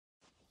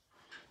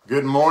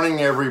Good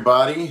morning,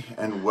 everybody,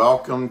 and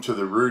welcome to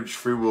the Rouge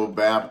Free Will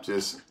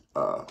Baptist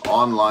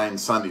online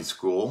Sunday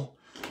School.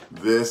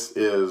 This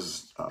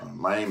is,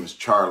 my name is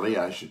Charlie,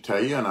 I should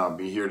tell you, and I'll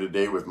be here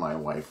today with my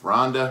wife,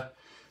 Rhonda,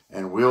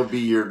 and we'll be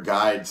your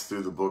guides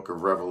through the book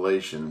of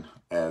Revelation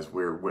as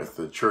we're with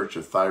the Church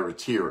of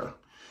Thyatira,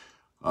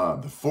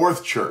 the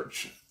fourth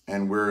church.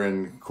 And we're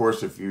in, of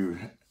course, if you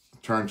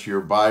turn to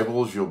your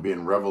Bibles, you'll be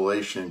in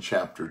Revelation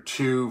chapter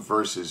 2,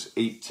 verses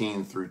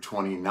 18 through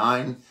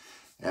 29.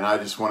 And I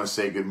just want to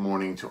say good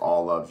morning to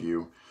all of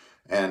you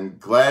and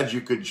glad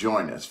you could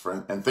join us.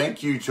 And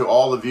thank you to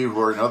all of you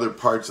who are in other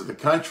parts of the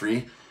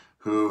country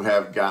who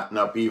have gotten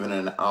up even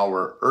an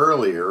hour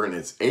earlier, and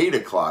it's 8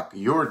 o'clock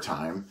your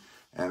time.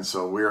 And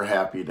so we're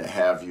happy to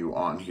have you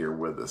on here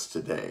with us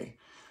today.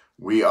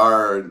 We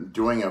are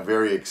doing a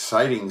very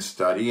exciting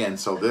study, and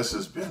so this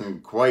has been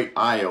quite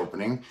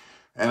eye-opening,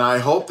 and I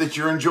hope that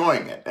you're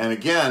enjoying it. And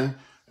again,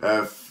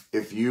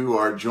 if you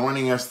are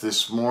joining us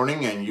this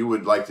morning and you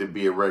would like to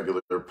be a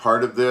regular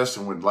part of this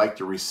and would like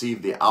to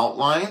receive the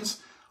outlines,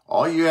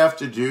 all you have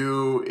to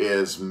do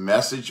is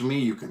message me.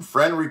 You can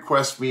friend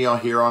request me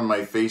here on my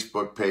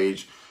Facebook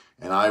page,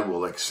 and I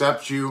will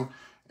accept you.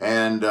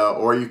 And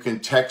or you can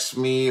text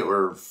me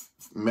or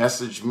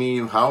message me,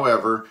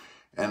 however,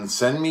 and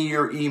send me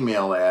your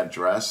email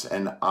address,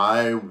 and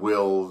I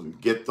will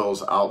get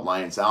those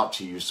outlines out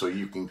to you so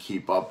you can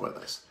keep up with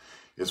us.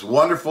 It's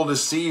wonderful to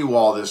see you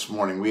all this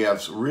morning. We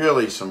have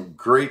really some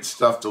great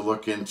stuff to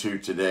look into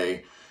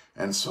today.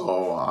 And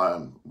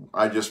so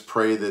I just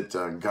pray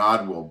that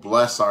God will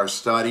bless our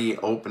study,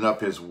 open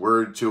up his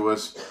word to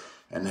us,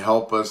 and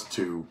help us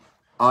to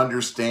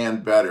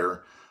understand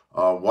better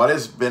what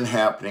has been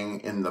happening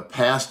in the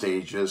past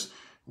ages,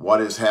 what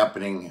is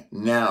happening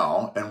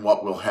now, and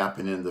what will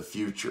happen in the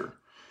future.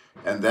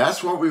 And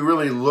that's what we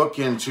really look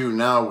into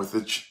now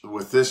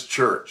with this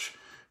church.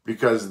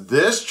 Because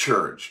this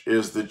church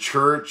is the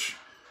church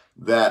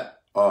that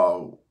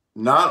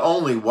not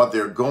only what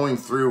they're going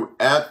through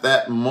at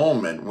that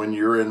moment when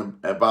you're in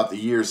about the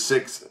year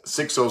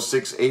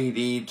 606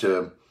 AD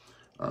to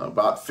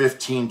about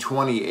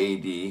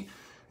 1520 AD,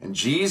 and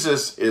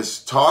Jesus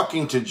is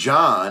talking to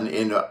John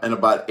in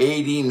about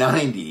AD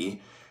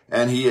 90,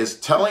 and he is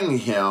telling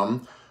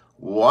him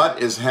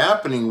what is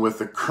happening with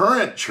the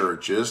current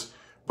churches,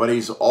 but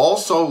he's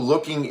also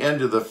looking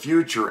into the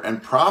future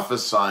and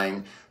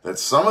prophesying that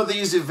some of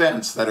these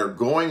events that are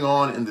going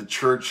on in the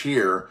church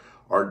here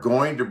are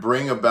going to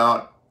bring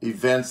about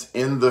events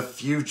in the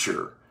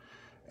future.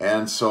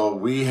 And so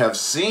we have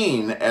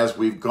seen, as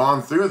we've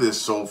gone through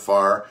this so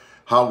far,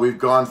 how we've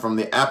gone from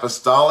the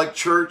apostolic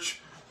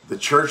church, the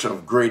church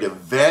of great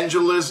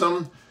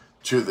evangelism,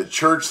 to the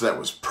church that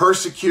was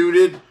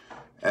persecuted,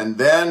 and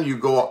then you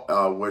go,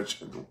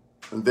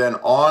 and then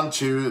on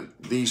to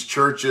these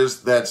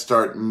churches that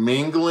start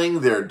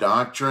mingling their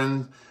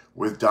doctrine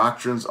with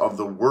doctrines of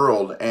the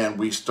world, and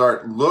we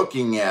start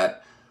looking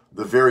at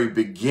the very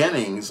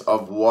beginnings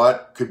of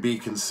what could be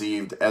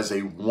conceived as a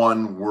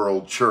one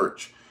world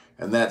church.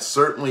 And that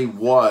certainly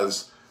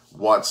was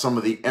what some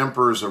of the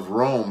emperors of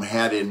Rome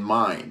had in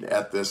mind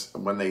at this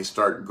when they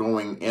start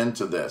going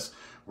into this.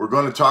 We're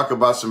going to talk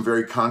about some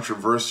very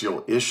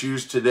controversial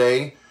issues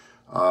today.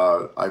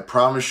 I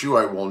promise you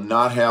I will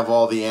not have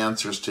all the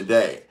answers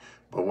today,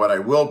 but what I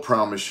will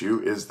promise you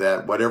is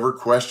that whatever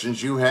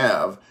questions you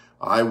have,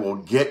 I will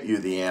get you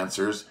the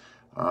answers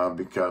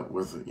because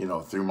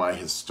through my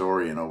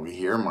historian over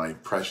here, my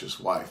precious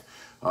wife,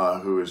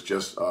 who is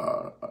just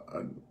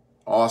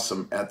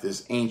awesome at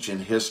this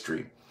ancient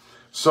history.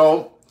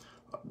 So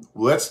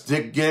let's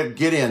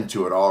get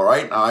into it, all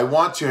right? Now, I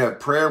want to have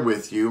prayer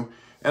with you,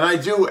 and I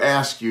do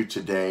ask you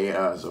today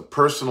as a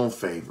personal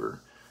favor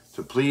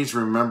to please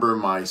remember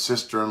my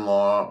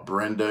sister-in-law,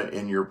 Brenda,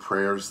 in your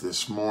prayers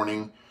this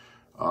morning.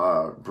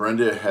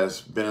 Brenda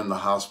has been in the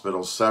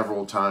hospital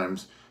several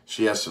times.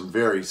 She has some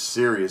very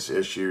serious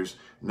issues,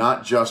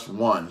 not just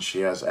one. She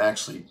has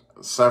actually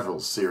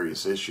several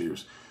serious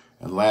issues.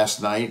 And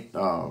last night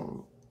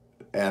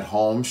at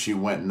home, she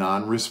went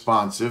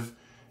non-responsive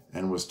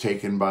and was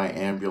taken by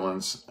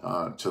ambulance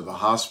to the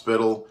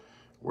hospital,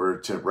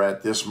 where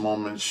at this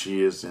moment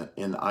she is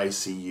in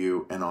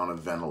ICU and on a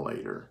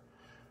ventilator.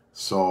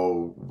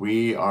 So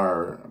we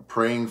are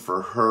praying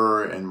for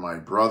her and my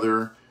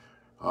brother.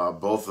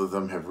 Both of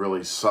them have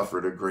really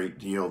suffered a great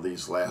deal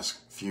these last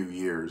few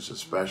years,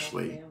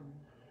 especially.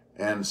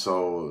 And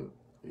so,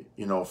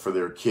 for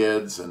their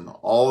kids, and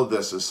all of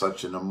this is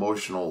such an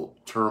emotional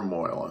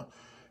turmoil.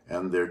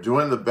 And they're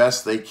doing the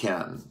best they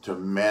can to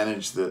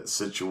manage the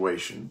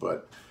situation.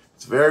 But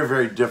it's very,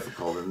 very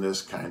difficult in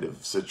this kind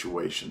of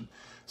situation.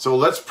 So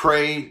let's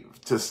pray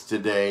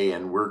today,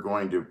 and we're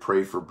going to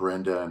pray for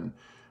Brenda,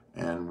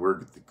 and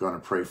we're going to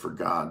pray for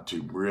God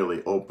to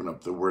really open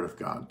up the Word of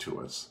God to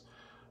us.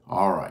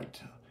 All right.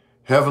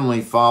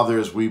 Heavenly Father,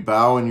 as we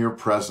bow in your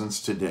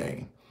presence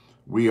today,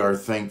 we are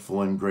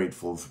thankful and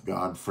grateful,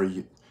 God, for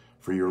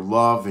your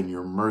love and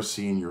your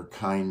mercy and your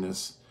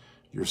kindness.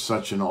 You're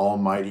such an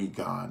almighty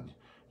God.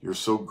 You're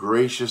so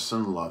gracious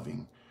and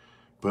loving.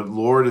 But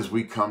Lord, as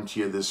we come to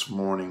you this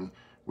morning,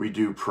 we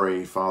do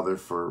pray, Father,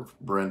 for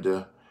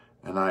Brenda.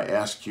 And I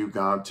ask you,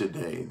 God,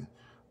 today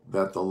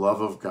that the love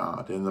of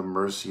God and the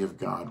mercy of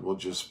God will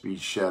just be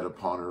shed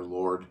upon her,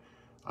 Lord.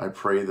 I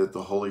pray that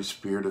the Holy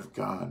Spirit of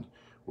God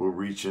will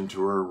reach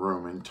into her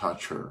room and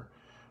touch her.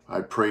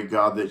 I pray,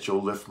 God, that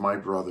you'll lift my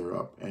brother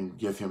up and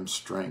give him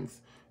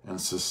strength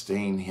and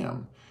sustain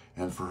him.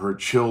 And for her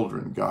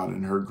children, God,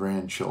 and her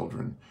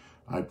grandchildren,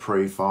 I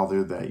pray,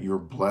 Father, that your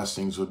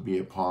blessings would be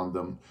upon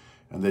them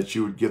and that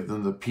you would give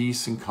them the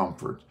peace and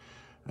comfort,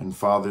 and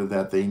Father,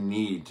 that they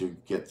need to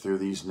get through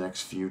these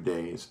next few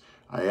days.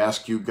 I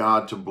ask you,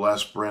 God, to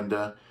bless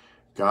Brenda.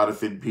 God,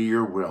 if it be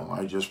your will,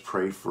 I just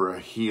pray for a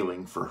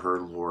healing for her,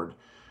 Lord.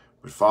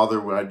 But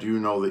Father, I do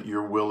know that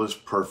your will is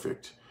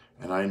perfect.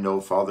 And I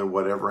know, Father,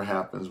 whatever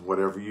happens,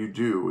 whatever you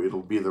do,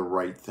 it'll be the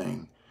right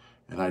thing.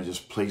 And I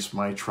just place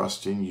my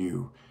trust in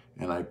you,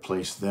 and I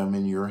place them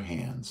in your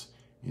hands.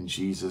 In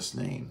Jesus'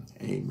 name,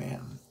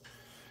 amen.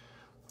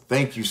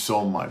 Thank you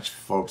so much,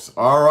 folks.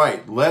 All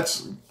right,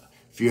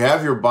 if you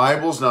have your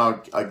Bibles,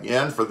 now,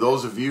 again, for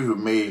those of you who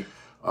may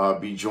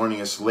be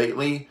joining us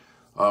lately,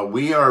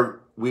 we are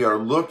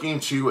looking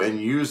to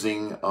and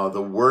using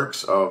the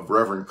works of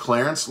Reverend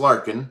Clarence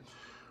Larkin,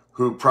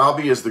 who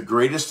probably is the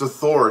greatest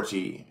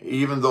authority,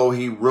 even though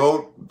he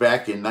wrote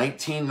back in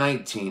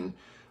 1919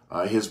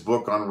 his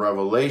book on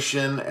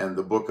Revelation and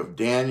the book of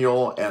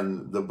Daniel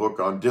and the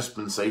book on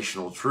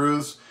dispensational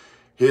truths.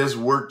 His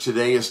work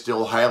today is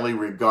still highly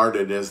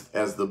regarded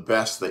as the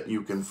best that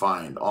you can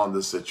find on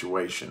the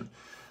situation.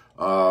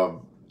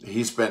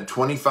 He spent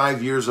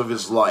 25 years of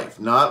his life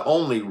not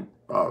only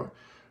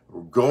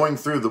going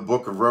through the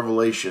book of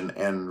Revelation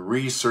and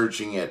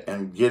researching it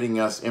and getting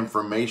us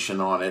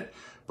information on it,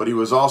 but he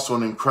was also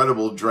an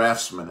incredible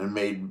draftsman and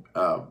made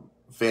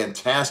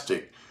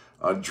fantastic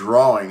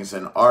drawings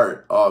and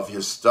art of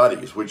his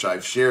studies, which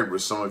I've shared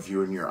with some of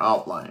you in your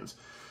outlines.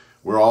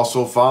 We're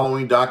also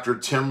following Dr.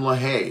 Tim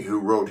LaHaye, who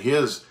wrote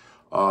his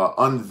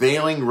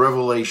Unveiling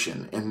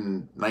Revelation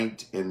in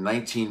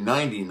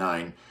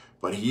 1999,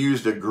 but he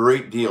used a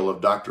great deal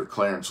of Dr.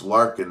 Clarence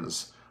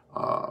Larkin's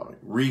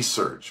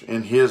research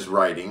in his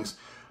writings.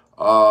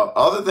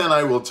 Other than,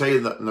 I will tell you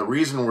that the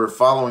reason we're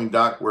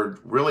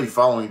really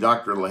following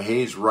Dr.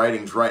 LaHaye's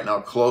writings right now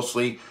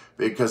closely,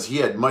 because he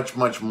had much,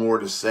 much more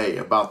to say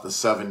about the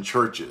 7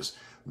 churches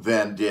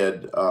than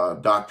did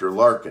Dr.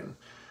 Larkin.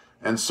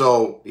 And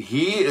so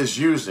he is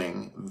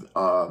using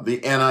the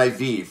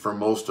NIV for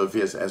most of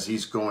his, as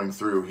he's going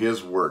through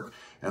his work.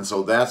 And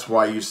so that's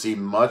why you see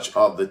much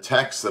of the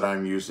texts that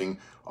I'm using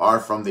are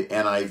from the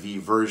NIV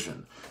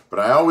version. But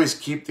I always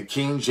keep the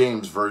King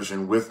James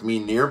Version with me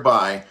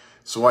nearby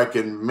so I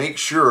can make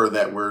sure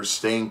that we're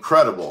staying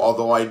credible,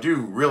 although I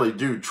really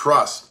do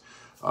trust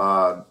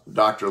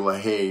Dr.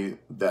 LaHaye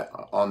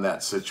on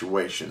that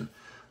situation.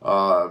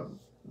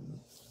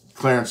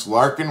 Clarence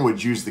Larkin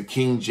would use the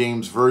King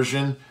James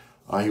Version.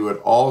 He would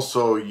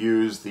also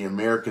use the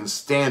American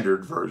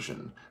Standard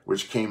Version,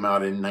 which came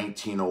out in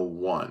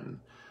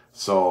 1901.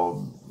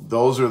 So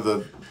those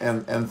are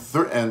and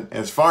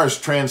as far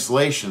as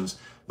translations,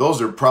 those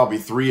are probably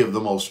 3 of the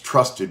most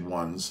trusted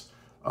ones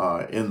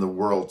in the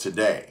world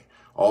today.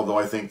 Although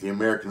I think the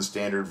American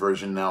Standard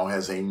Version now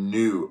has a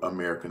new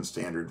American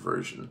Standard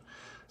Version.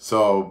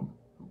 So,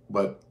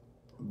 but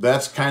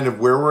that's kind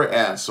of where we're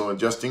at. So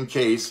just in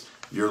case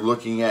you're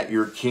looking at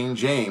your King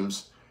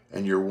James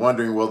and you're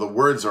wondering, well, the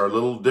words are a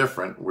little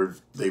different,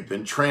 they've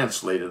been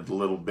translated a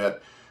little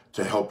bit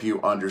to help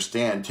you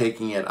understand,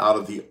 taking it out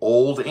of the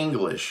Old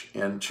English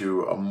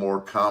into a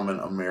more common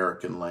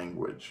American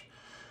language.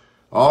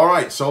 All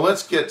right, so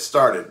let's get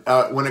started.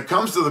 When it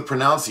comes to the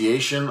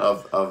pronunciation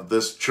of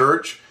this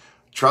church,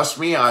 trust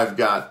me,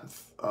 Rhonda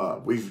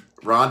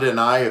and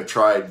I have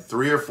tried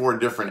 3 or 4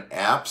 different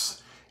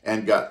apps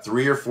and got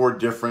 3 or 4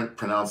 different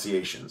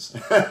pronunciations.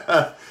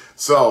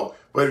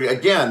 But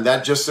again,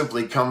 that just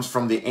simply comes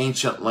from the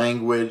ancient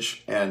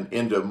language and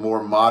into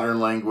more modern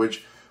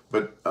language.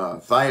 But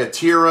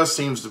Thyatira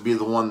seems to be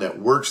the one that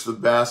works the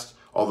best,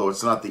 although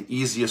it's not the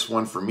easiest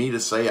one for me to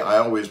say. I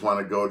always want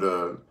to go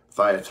to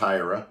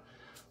Thyatira.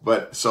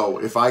 But so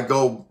if I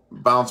go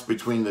bounce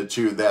between the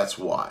 2, that's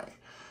why.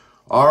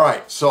 All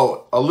right,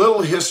 so a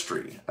little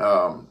history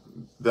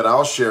that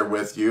I'll share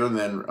with you, and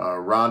then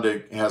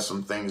Rhonda has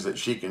some things that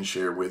she can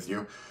share with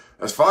you.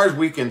 As far as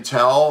we can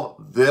tell,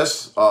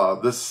 this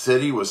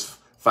city was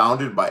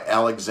founded by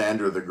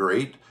Alexander the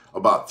Great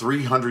about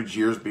 300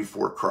 years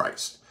before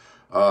Christ.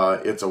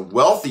 It's a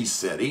wealthy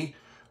city.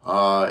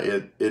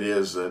 It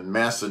is in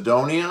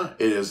Macedonia.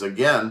 It is,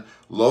 again,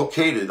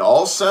 located,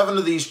 all 7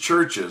 of these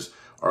churches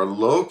are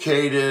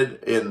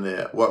located in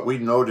what we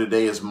know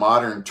today as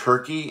modern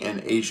Turkey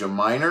in Asia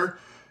Minor,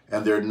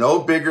 and they're no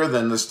bigger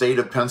than the state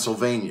of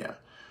Pennsylvania.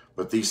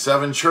 But these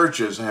 7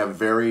 churches have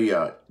very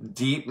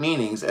deep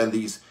meanings, and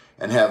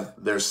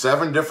there's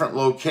 7 different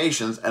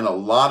locations, and a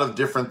lot of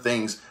different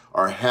things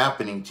are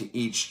happening to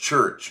each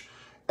church,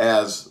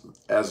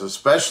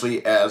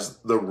 especially as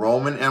the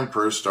Roman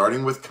emperor,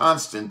 starting with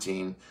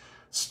Constantine,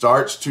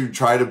 starts to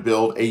try to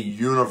build a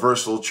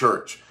universal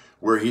church,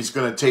 where he's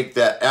going to take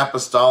that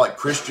apostolic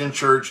Christian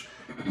church,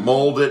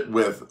 mold it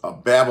with a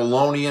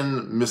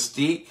Babylonian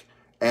mystique,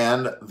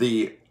 and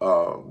the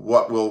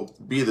what will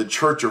be the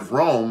Church of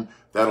Rome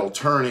that'll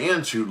turn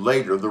into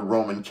later the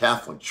Roman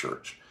Catholic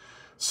Church.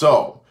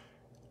 So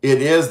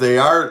they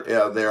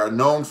are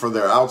known for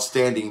their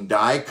outstanding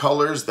dye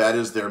colors. That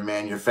is their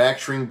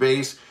manufacturing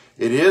base.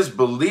 It is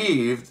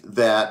believed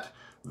that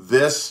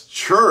this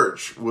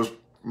church was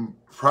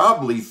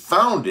probably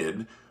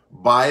founded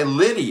by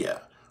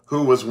Lydia,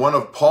 who was one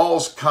of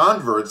Paul's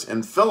converts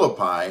in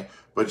Philippi,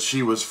 but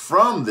she was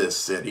from this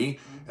city,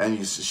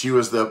 and she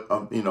was the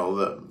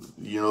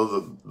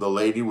the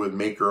lady with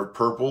maker of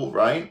purple,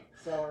 right?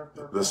 Seller of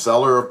purple. The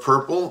seller of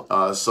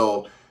purple.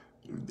 So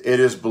it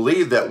is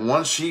believed that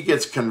once she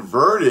gets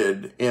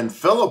converted in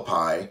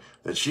Philippi,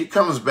 that she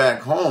comes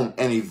back home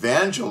and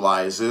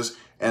evangelizes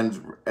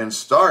and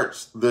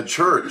starts the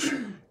church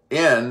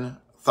in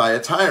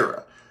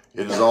Thyatira.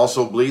 It is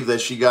also believed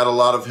that she got a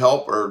lot of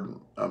help, or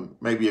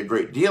maybe a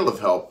great deal of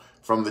help,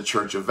 from the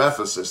church of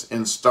Ephesus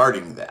in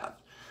starting that.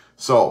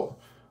 So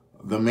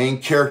the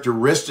main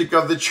characteristic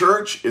of the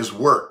church is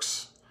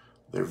works.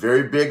 They're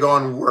very big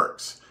on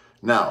works.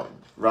 Now,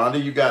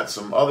 Rhonda, you got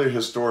some other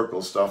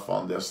historical stuff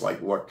on this,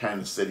 like what kind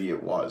of city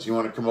it was. You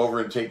want to come over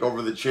and take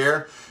over the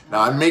chair?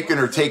 Now, I'm making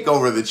her take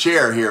over the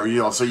chair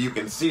here, so you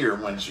can see her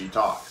when she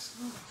talks.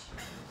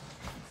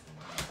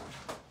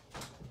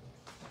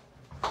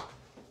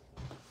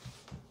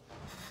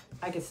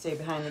 I could stay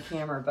behind the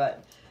camera,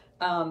 but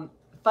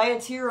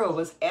Thyatira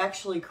was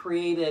actually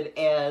created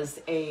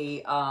as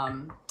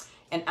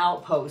an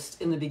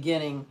outpost in the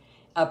beginning,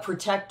 a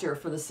protector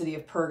for the city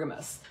of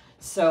Pergamus.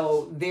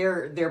 So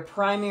their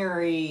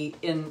primary,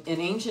 in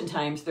ancient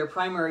times, their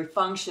primary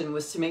function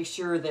was to make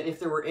sure that if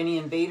there were any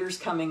invaders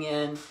coming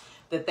in,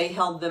 that they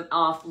held them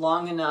off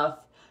long enough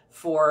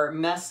for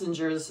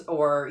messengers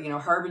or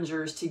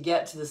harbingers to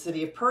get to the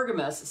city of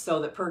Pergamus so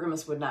that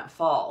Pergamus would not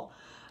fall.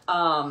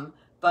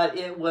 But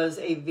it was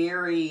a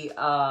very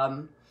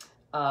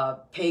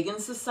pagan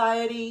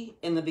society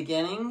in the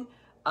beginning.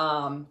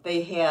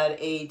 They had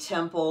a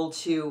temple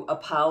to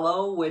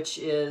Apollo, which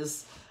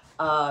is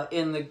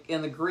in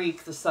the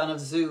Greek the son of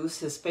Zeus,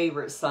 his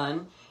favorite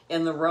son.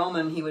 In the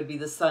Roman, he would be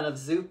the son of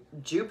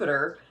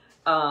Jupiter.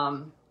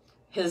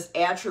 His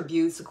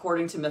attributes,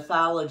 according to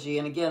mythology,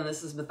 and again,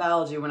 this is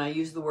mythology. When I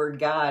use the word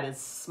God, it's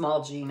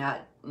small g,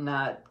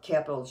 not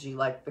capital G,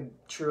 like the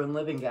true and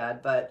living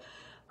God. But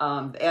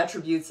the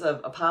attributes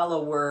of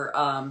Apollo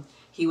were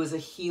he was a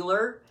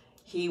healer.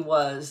 He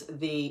was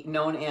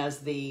known as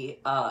the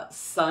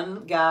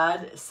sun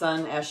god,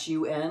 sun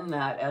S-U-N,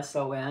 not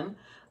S-O-N.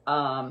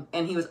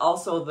 And he was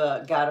also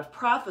the god of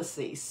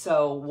prophecy.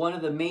 So one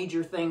of the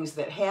major things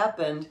that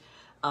happened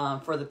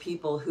for the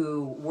people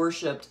who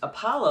worshipped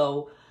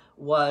Apollo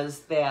was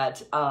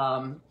that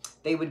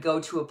they would go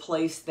to a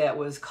place that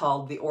was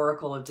called the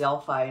Oracle of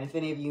Delphi. And if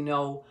any of you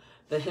know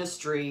the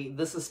history,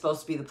 this is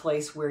supposed to be the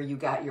place where you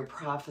got your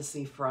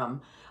prophecy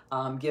from,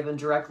 given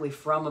directly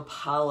from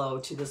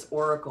Apollo to this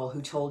oracle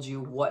who told you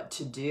what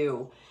to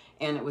do.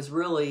 And it was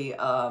really,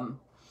 I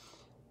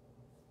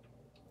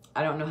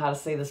don't know how to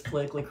say this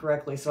politically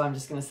correctly, so I'm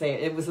just going to say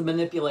it. It was a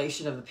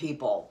manipulation of the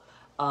people.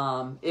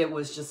 It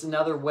was just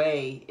another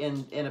way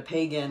in a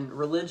pagan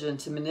religion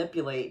to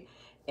manipulate.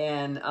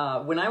 And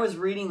when I was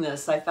reading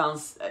this, I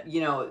found,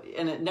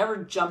 and it never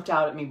jumped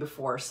out at me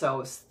before.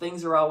 So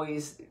things are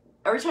always,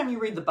 every time you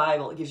read the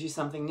Bible, it gives you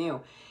something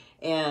new.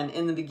 And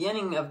in the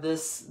beginning of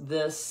this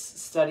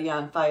study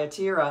on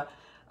Thyatira,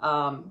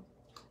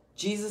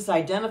 Jesus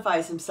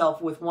identifies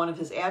himself with one of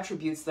his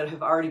attributes that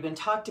have already been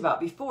talked about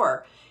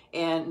before.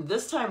 And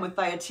this time with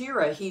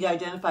Thyatira, he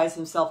identifies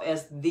himself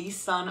as the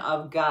Son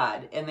of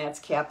God, and that's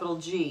capital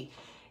G.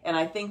 And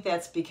I think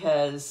that's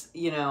because,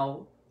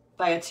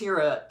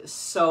 Thyatira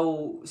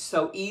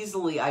so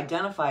easily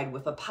identified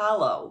with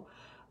Apollo,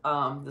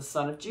 the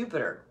son of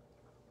Jupiter.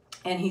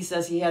 And he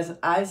says he has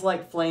eyes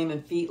like flame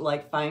and feet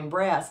like fine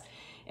brass.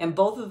 And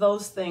both of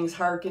those things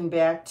harken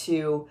back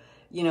to,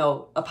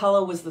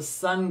 Apollo was the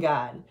sun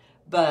god,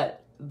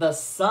 but the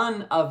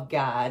Son of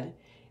God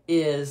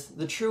is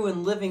the true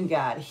and living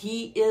God.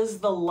 He is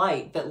the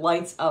light that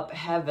lights up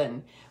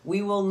heaven.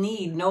 We will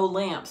need no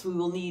lamps. We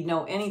will need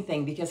no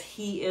anything because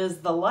he is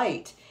the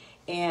light.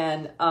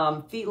 And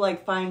feet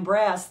like fine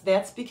brass,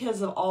 that's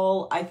because of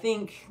all, I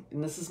think,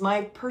 and this is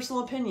my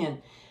personal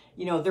opinion,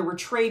 there were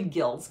trade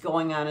guilds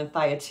going on in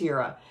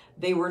Thyatira.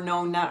 They were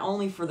known not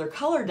only for their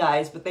color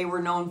dyes, but they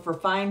were known for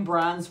fine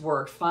bronze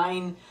work,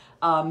 fine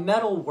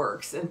metal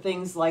works, and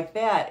things like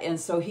that. And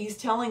so he's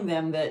telling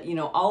them that,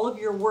 all of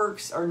your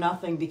works are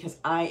nothing because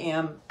I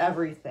am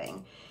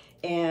everything.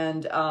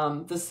 And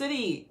the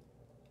city,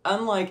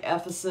 unlike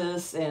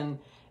Ephesus and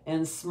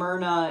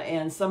Smyrna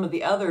and some of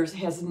the others,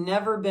 has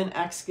never been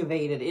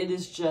excavated. It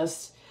is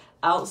just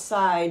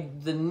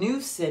outside the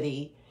new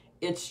city.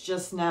 It's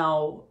just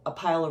now a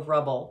pile of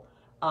rubble.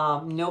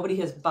 Nobody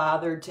has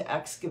bothered to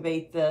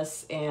excavate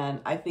this, and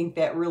I think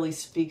that really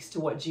speaks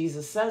to what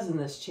Jesus says in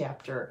this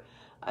chapter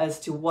as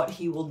to what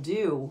he will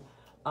do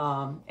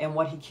and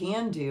what he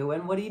can do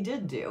and what he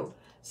did do.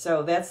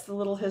 So that's the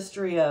little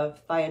history of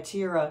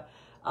Thyatira.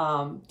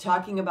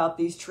 Talking about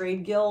these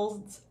trade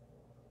guilds,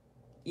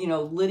 you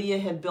know, Lydia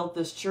had built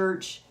this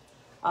church.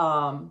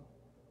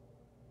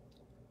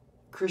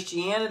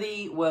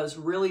 Christianity was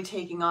really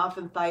taking off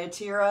in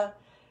Thyatira,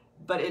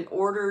 but in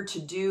order to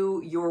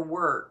do your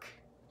work,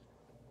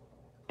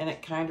 and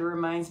it kind of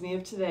reminds me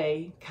of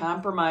today,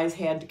 compromise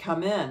had to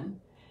come in.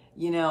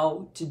 You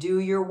know, to do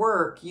your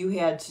work, you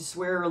had to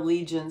swear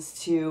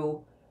allegiance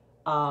to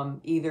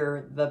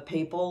either the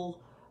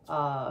papal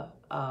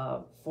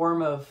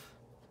form of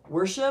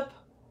worship,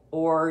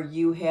 or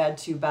you had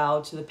to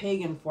bow to the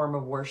pagan form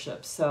of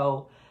worship.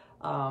 So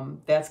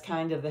that's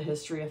kind of the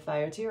history of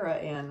Thyatira,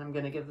 and I'm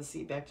going to give the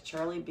seat back to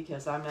Charlie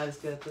because I'm not as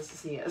good at this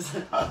as he is.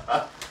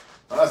 Well,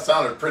 that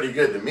sounded pretty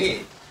good to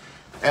me.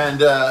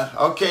 And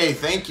okay,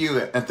 thank you,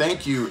 and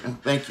thank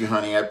you,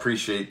 honey. I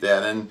appreciate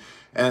that. And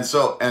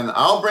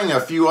I'll bring a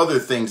few other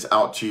things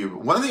out to you.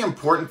 One of the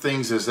important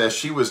things is that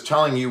she was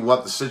telling you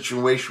what the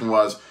situation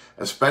was,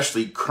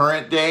 especially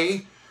current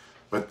day,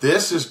 but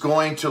this is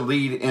going to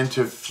lead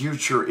into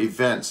future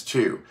events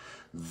too.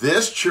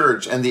 This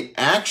church and the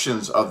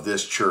actions of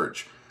this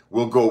church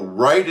will go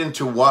right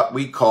into what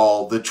we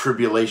call the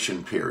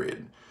tribulation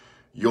period.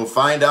 You'll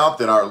find out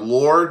that our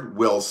Lord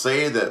will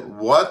say that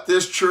what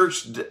this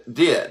church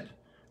did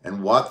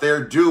and what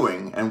they're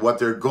doing and what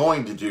they're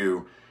going to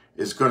do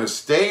is going to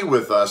stay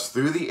with us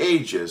through the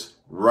ages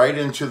right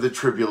into the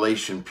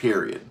tribulation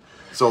period.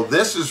 So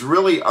this is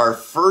really our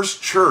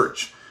first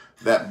church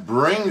that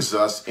brings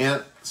us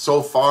in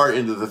so far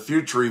into the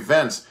future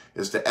events,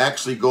 is to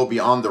actually go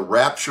beyond the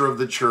rapture of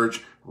the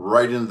church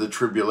right into the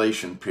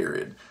tribulation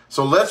period.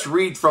 So let's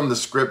read from the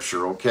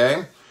scripture,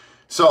 okay?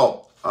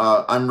 So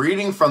I'm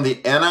reading from the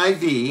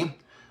NIV.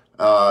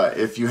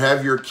 If you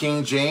have your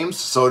King James,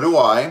 so do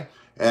I.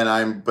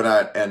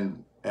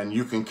 And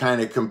you can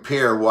kind of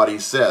compare what he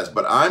says.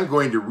 But I'm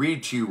going to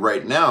read to you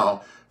right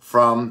now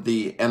from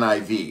the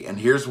NIV. And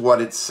here's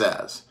what it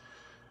says.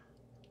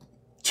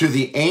 To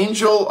the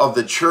angel of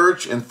the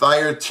church in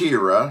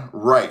Thyatira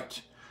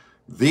write,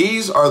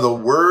 these are the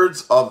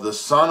words of the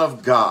Son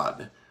of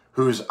God,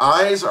 whose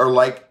eyes are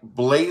like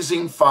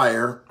blazing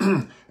fire,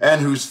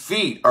 and whose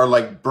feet are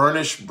like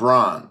burnished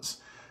bronze.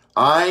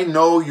 I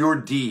know your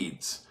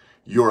deeds,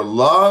 your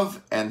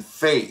love and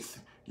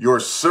faith, your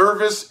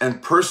service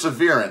and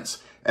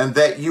perseverance, and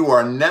that you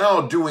are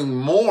now doing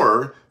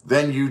more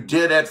than you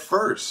did at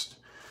first.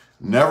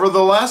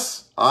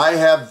 Nevertheless, I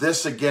have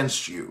this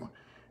against you.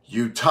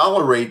 You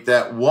tolerate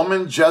that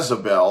woman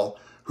Jezebel,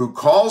 who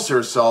calls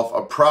herself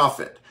a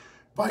prophet.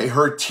 By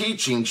her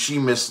teaching, she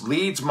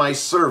misleads my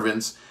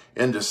servants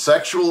into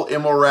sexual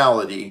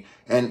immorality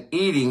and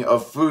eating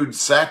of food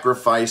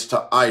sacrificed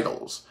to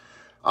idols.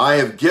 I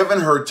have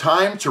given her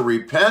time to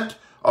repent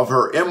of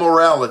her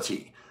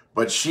immorality,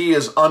 but she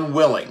is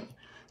unwilling.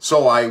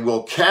 So I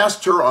will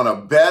cast her on a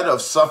bed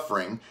of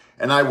suffering,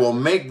 and I will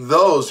make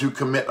those who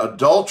commit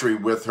adultery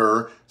with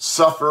her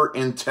suffer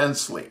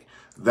intensely.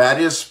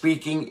 That is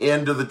speaking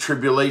into the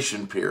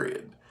tribulation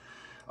period.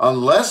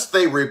 Unless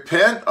they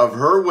repent of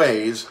her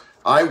ways,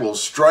 I will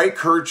strike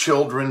her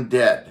children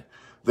dead.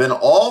 Then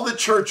all the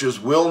churches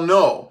will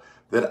know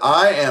that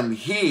I am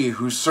he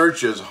who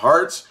searches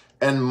hearts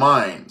and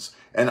minds,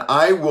 and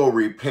I will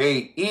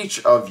repay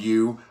each of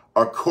you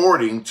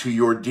according to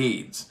your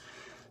deeds.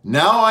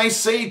 Now I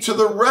say to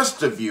the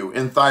rest of you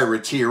in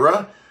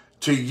Thyatira,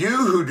 to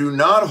you who do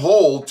not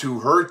hold to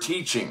her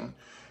teaching,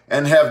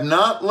 and have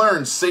not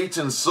learned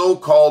Satan's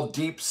so-called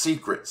deep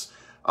secrets,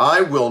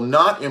 I will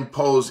not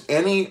impose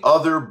any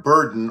other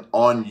burden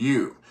on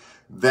you.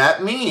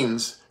 That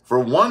means, for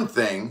one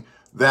thing,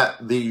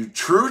 that the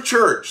true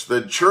church,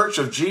 the church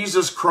of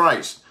Jesus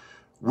Christ,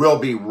 will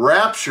be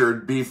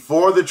raptured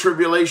before the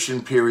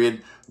tribulation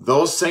period.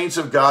 Those saints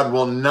of God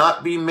will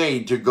not be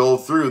made to go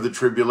through the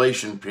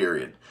tribulation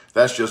period.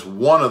 That's just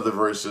one of the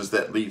verses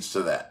that leads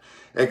to that.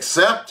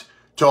 Except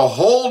to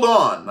hold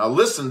on. Now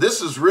listen,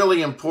 this is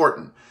really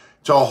important.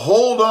 To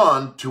hold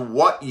on to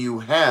what you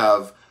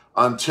have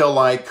until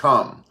I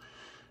come.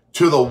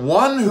 To the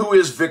one who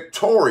is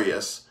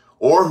victorious,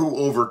 or who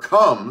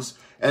overcomes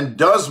and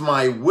does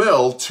my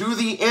will to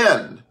the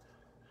end,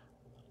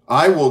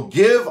 I will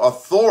give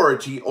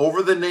authority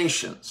over the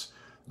nations.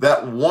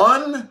 That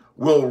one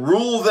will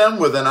rule them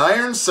with an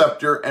iron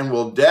scepter and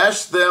will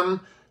dash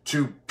them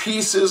to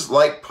pieces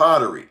like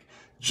pottery.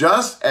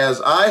 Just as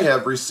I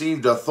have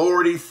received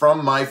authority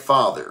from my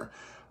Father,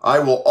 I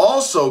will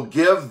also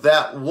give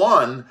that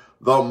one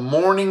the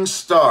morning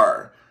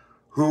star.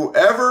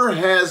 Whoever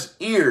has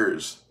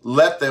ears,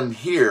 let them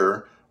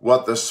hear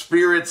what the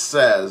Spirit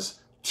says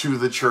to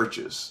the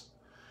churches.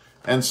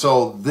 And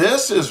so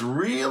this is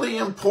really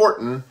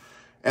important,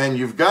 and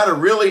you've got to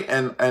really,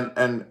 and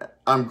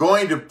I'm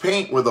going to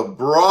paint with a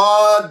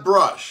broad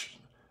brush,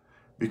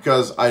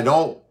 because I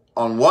don't,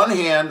 on one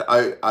hand,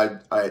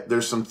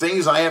 there's some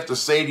things I have to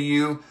say to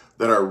you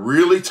that are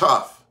really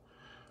tough.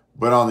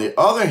 But on the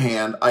other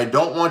hand, I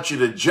don't want you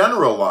to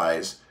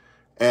generalize,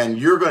 and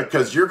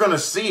because you're going to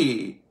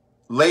see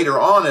later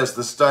on as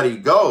the study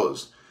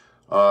goes,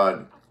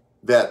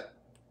 that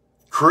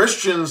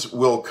Christians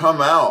will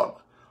come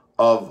out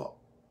of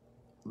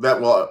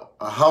that. Well,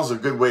 how's a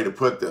good way to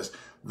put this?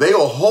 They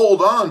will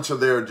hold on to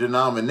their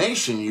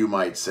denomination, you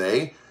might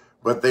say,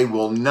 but they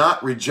will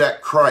not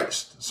reject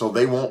Christ. So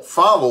they won't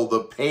follow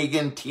the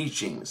pagan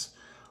teachings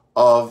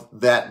of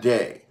that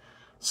day.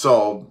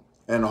 So,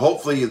 and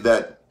hopefully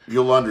that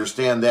you'll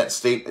understand that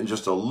statement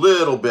just a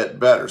little bit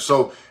better.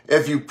 So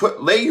if you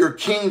lay your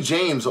King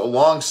James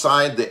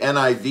alongside the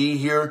NIV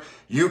here,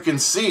 you can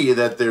see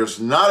that there's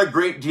not a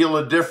great deal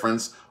of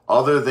difference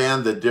other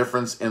than the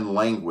difference in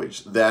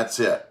language. That's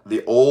it.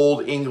 The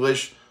Old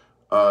English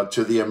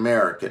to the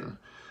American.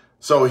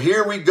 So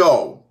here we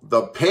go.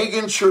 The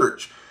pagan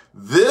church.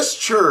 This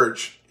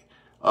church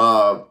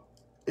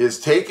is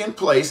taking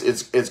place.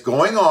 It's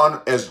going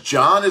on as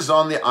John is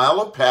on the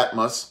Isle of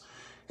Patmos,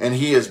 and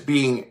he is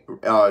being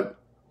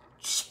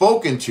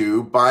spoken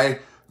to by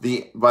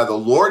the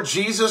Lord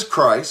Jesus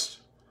Christ,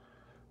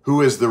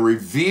 who is the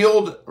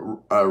revealed,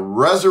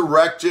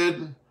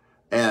 resurrected,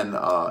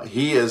 and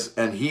he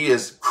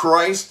is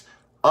Christ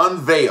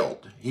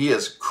unveiled. He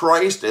is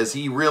Christ as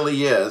he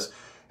really is,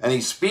 and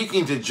he's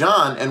speaking to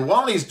John. And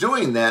while he's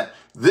doing that,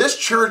 this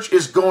church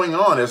is going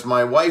on, as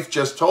my wife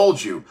just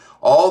told you.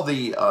 All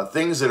the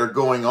things that are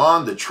going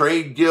on, the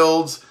trade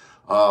guilds,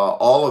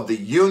 all of the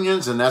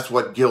unions, and that's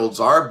what guilds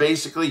are,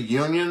 basically,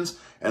 unions,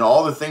 and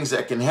all the things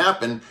that can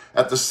happen.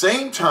 At the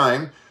same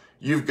time,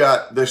 you've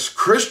got this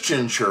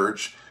Christian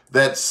church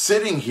that's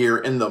sitting here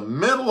in the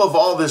middle of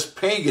all this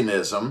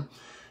paganism.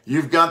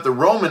 You've got the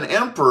Roman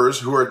emperors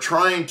who are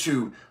trying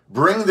to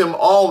bring them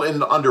all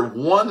in under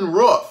one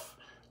roof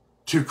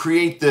to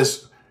create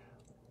this.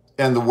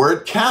 And the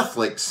word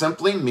Catholic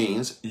simply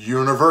means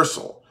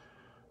universal.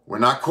 We're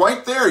not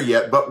quite there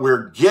yet, but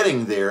we're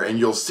getting there, and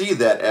you'll see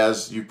that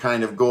as you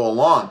kind of go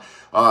along.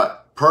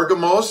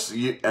 Pergamos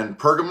and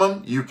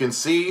Pergamum, you can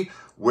see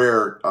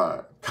where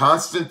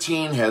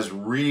Constantine has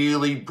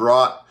really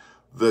brought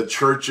the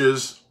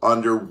churches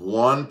under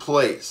one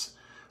place.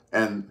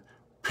 And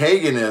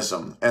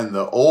paganism and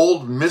the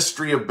old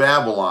mystery of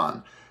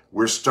Babylon,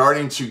 we're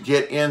starting to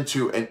get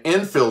into and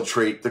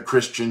infiltrate the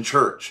Christian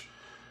church.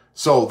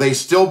 So they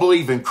still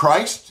believe in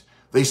Christ,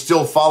 they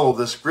still follow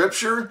the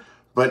scripture,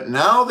 but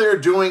now they're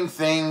doing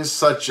things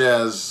such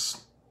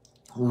as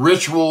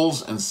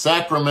rituals and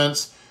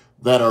sacraments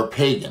that are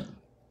pagan.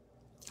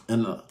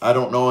 And I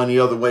don't know any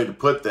other way to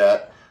put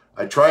that.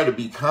 I try to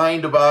be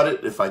kind about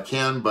it if I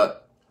can,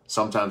 but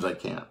sometimes I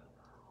can't.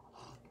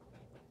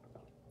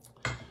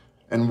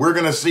 And we're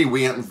going to see,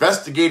 we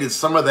investigated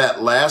some of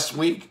that last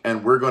week,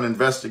 and we're going to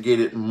investigate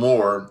it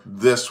more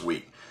this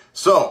week.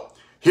 So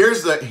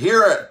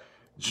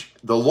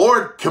the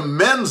Lord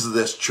commends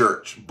this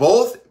church,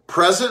 both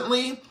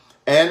presently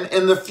and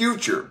in the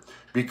future,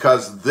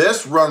 because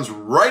this runs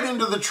right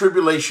into the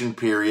tribulation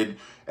period,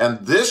 and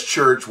this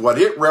church, what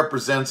it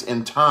represents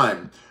in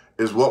time,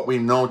 is what we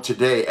know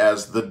today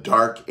as the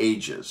Dark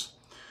Ages.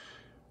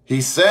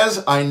 He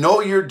says, I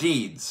know your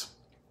deeds.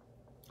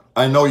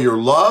 I know your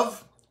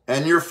love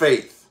and your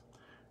faith,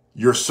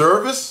 your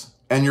service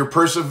and your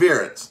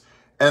perseverance,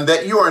 and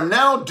that you are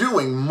now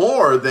doing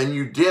more than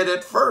you did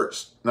at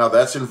first. Now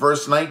that's in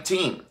verse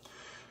 19.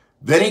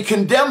 Then he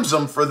condemns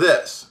them for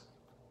this.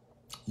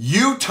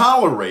 You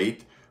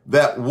tolerate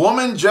that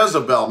woman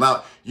Jezebel.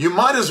 Now you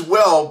might as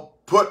well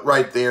put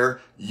right there,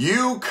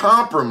 you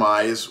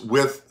compromise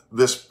with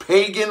this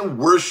pagan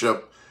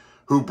worship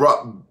who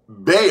brought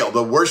Baal,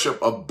 the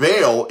worship of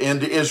Baal,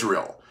 into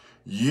Israel.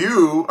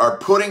 You are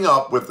putting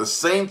up with the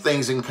same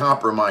things and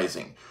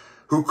compromising.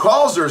 Who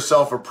calls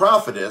herself a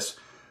prophetess,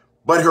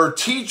 but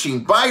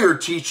by her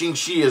teaching,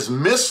 she is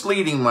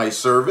misleading my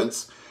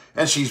servants,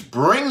 and she's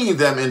bringing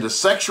them into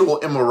sexual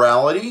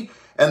immorality,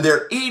 and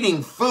they're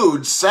eating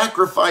food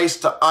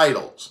sacrificed to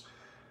idols.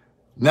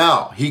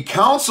 Now, he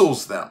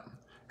counsels them,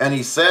 and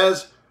he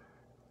says,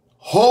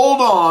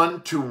 hold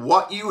on to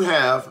what you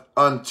have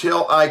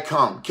until I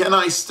come. Can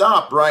I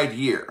stop right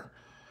here?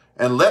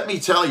 And let me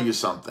tell you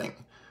something.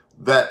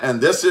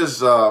 And this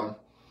is,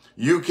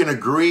 you can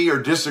agree or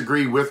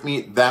disagree with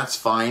me. That's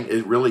fine.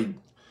 It really,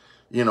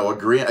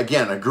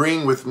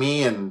 agreeing with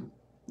me, and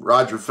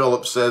Roger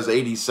Phillips says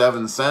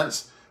 87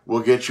 cents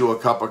will get you a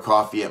cup of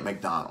coffee at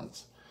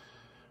McDonald's.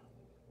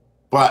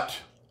 But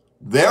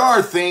there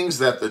are things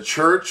that the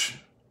church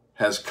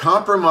has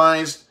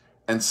compromised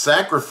and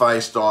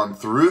sacrificed on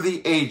through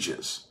the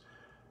ages.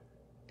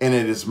 And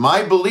it is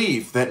my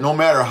belief that no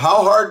matter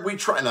how hard we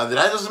try, now that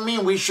doesn't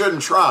mean we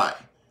shouldn't try,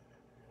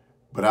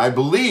 but I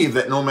believe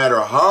that no matter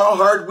how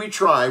hard we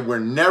try, we're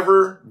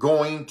never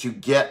going to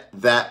get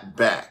that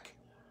back.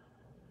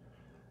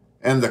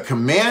 And the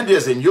command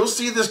is, and you'll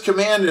see this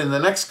command in the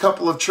next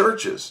couple of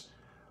churches,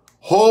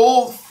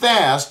 hold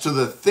fast to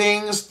the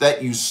things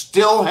that you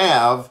still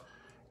have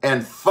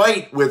and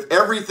fight with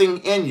everything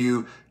in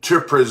you to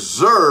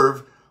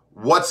preserve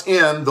what's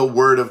in the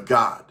Word of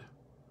God.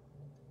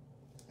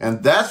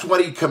 And that's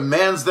what he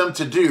commands them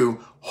to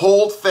do.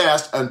 Hold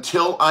fast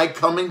until I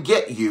come and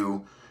get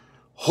you.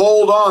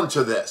 Hold on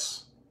to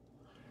this.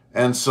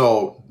 And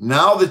so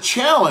now the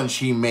challenge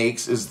he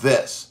makes is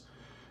this.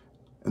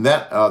 And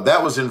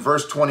that was in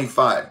verse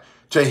 25.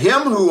 To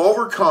him who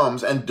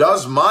overcomes and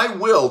does my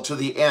will to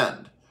the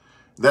end.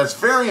 That's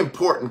very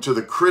important to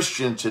the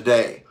Christian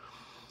today.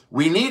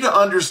 We need to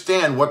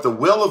understand what the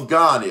will of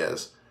God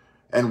is,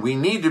 and we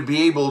need to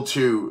be able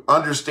to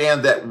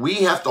understand that we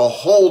have to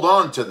hold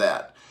on to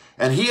that.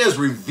 And he has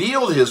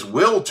revealed his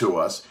will to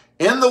us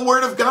in the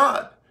Word of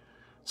God.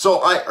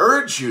 So I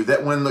urge you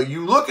that when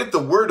you look at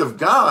the Word of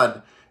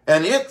God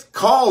and it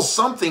calls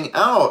something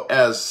out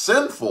as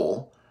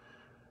sinful,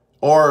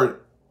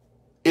 or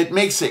it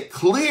makes it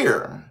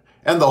clear,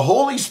 and the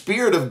Holy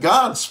Spirit of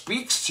God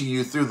speaks to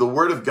you through the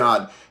Word of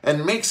God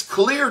and makes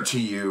clear to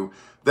you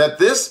that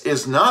this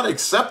is not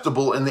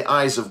acceptable in the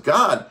eyes of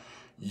God,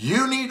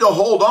 you need to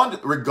hold on to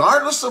it,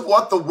 regardless of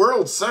what the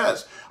world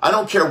says. I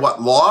don't care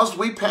what laws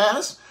we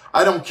pass.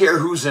 I don't care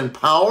who's in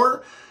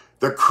power.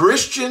 The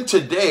Christian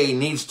today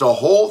needs to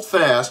hold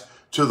fast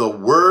to the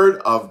Word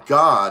of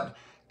God.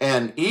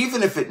 And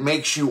even if it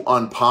makes you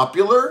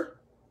unpopular,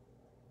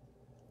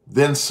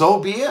 then so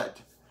be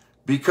it.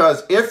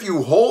 Because if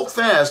you hold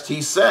fast,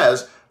 he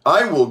says,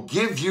 I will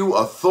give you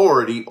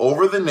authority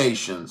over the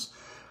nations.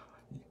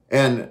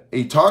 And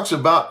he talks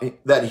about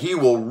that he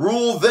will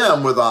rule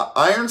them with an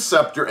iron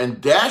scepter and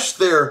dash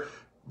them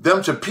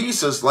to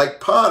pieces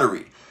like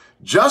pottery.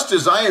 Just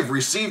as I have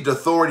received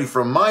authority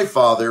from my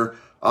Father,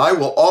 I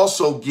will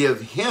also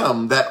give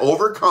him that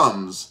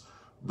overcomes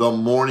the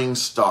morning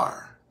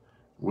star.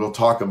 We'll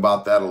talk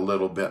about that a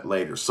little bit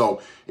later.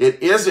 So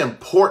it is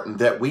important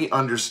that we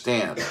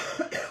understand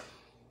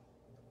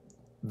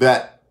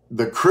that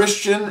the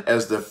Christian,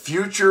 as the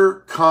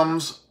future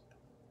comes,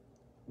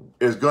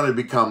 is going to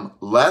become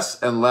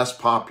less and less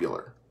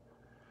popular.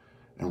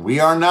 And we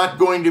are not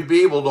going to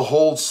be able to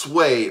hold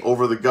sway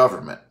over the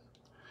government.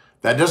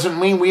 That doesn't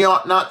mean we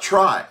ought not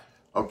try,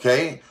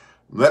 okay?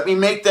 Let me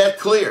make that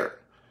clear.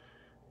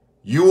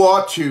 You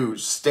ought to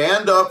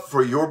stand up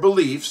for your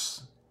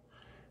beliefs.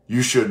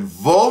 You should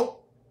vote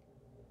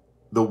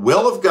the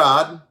will of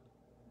God,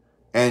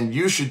 and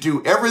you should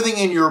do everything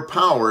in your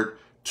power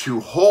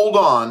to hold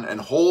on and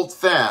hold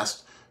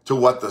fast to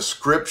what the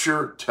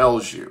Scripture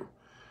tells you.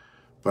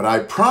 But I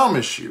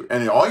promise you,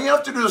 and all you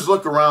have to do is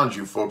look around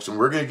you, folks, and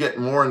we're going to get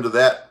more into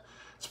that,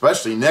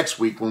 especially next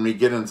week when we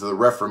get into the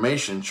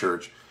Reformation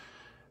Church.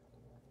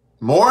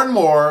 More and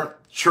more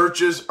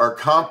churches are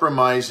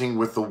compromising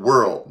with the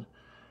world,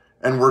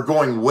 and we're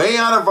going way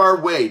out of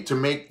our way to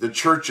make the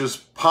churches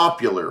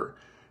popular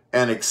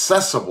and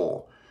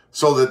accessible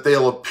so that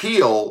they'll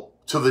appeal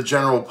to the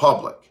general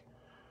public.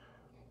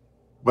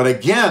 But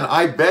again,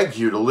 I beg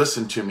you to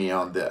listen to me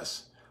on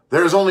this.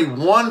 There's only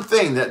one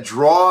thing that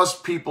draws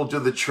people to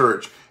the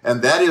church,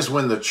 and that is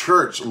when the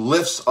church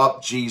lifts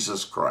up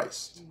Jesus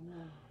Christ.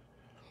 Amen.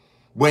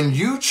 When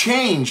you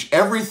change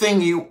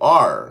everything you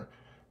are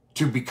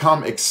to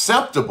become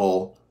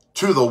acceptable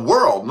to the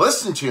world,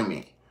 listen to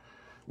me.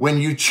 When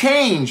you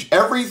change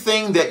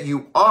everything that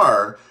you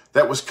are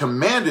that was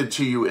commanded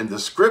to you in the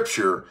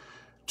Scripture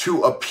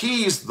to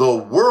appease the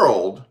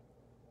world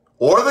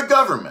or the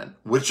government,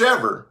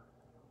 whichever,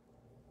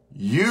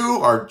 you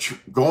are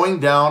going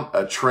down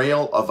a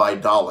trail of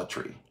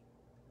idolatry.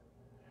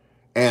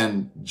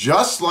 And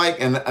just like,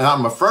 and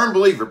I'm a firm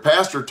believer,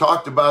 Pastor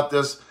talked about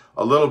this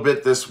a little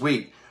bit this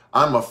week.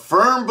 I'm a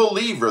firm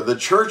believer the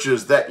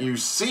churches that you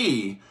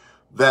see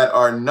that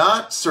are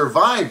not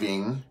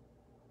surviving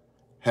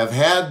have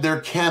had their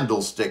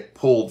candlestick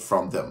pulled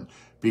from them,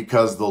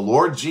 because the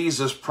Lord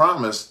Jesus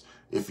promised,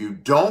 if you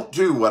don't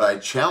do what I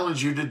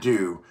challenge you to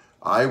do,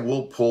 I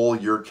will pull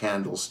your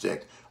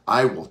candlestick.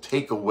 I will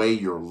take away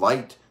your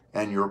light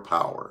and your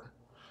power.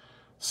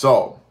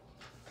 So,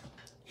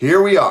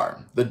 here we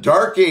are, the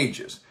Dark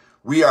Ages.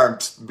 We are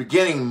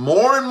beginning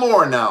more and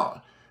more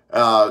now,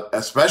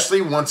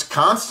 especially once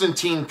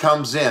Constantine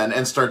comes in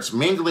and starts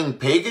mingling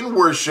pagan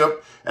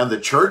worship and the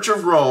Church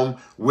of Rome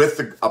with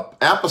the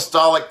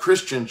apostolic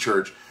Christian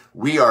church.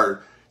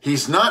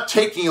 He's not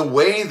taking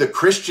away the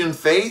Christian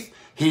faith,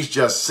 he's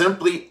just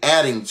simply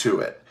adding to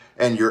it.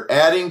 And you're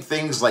adding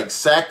things like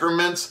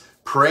sacraments,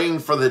 praying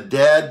for the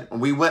dead.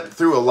 We went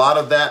through a lot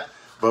of that,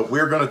 but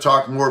we're going to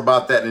talk more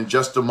about that in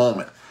just a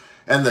moment.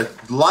 And the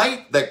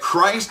light that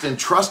Christ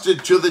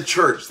entrusted to the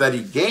church, that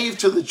he gave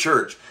to the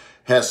church,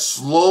 has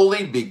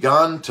slowly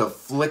begun to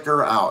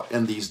flicker out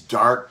in these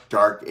dark,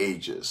 dark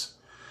ages.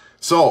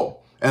 So,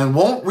 and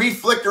won't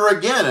re-flicker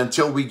again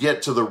until we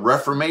get to the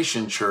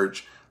Reformation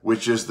Church,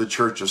 which is the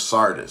Church of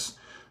Sardis.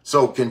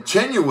 So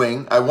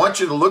continuing, I want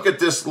you to look at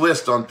this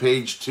list on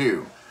page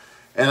 2.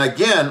 And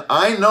again,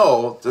 I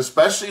know,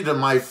 especially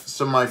to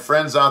some of my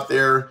friends out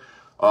there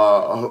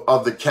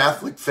of the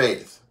Catholic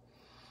faith,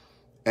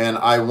 and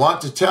I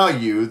want to tell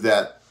you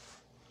that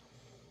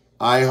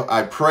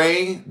I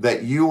pray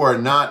that you are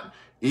not,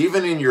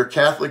 even in your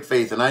Catholic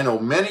faith, and I know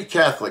many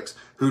Catholics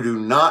who do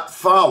not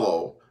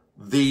follow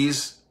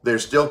these. They're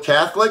still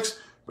Catholics,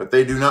 but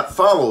they do not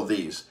follow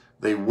these.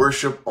 They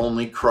worship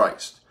only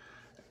Christ.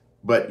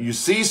 But you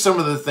see some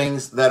of the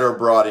things that are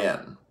brought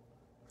in.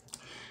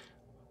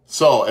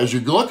 So as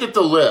you look at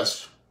the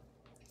list,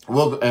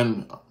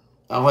 and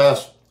I'll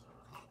ask.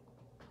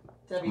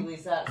 Debbie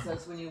Lizette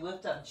says, when you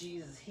lift up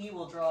Jesus, he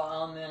will draw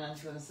all men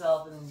unto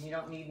himself, and you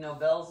don't need no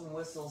bells and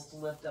whistles to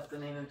lift up the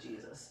name of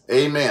Jesus.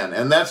 Amen.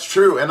 And that's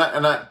true. And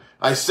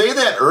I say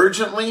that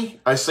urgently.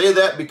 I say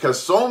that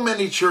because so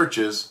many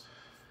churches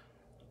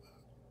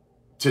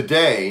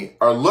today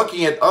are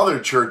looking at other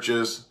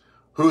churches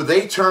who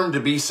they term to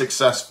be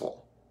successful.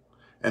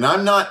 And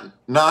I'm not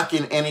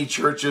knocking any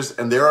churches,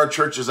 and there are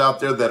churches out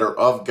there that are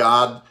of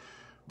God,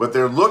 but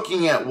they're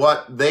looking at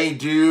what they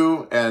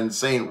do and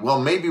saying, well,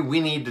 maybe we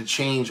need to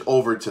change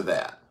over to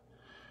that.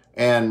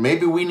 And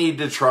maybe we need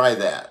to try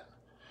that.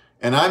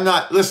 And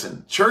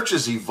listen,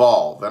 churches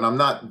evolve, and I'm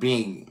not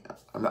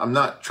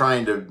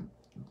trying to,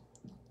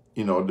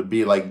 to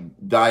be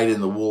like dyed in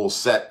the wool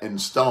set in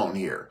stone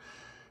here.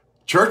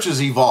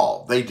 Churches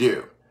evolve, they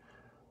do.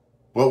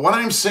 But what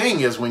I'm saying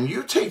is when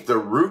you take the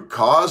root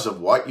cause of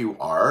what you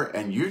are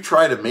and you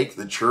try to make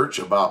the church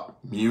about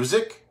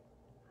music,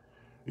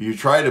 you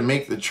try to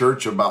make the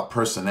church about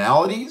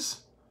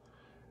personalities,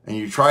 and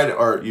you try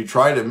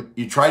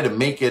to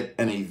make it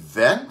an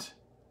event,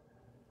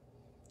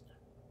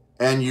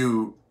 and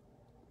you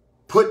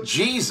put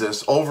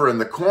Jesus over in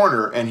the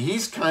corner, and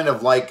he's kind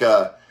of like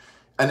an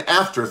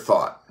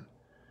afterthought.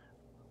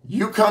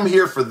 You come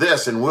here for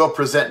this, and we'll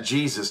present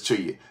Jesus to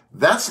you.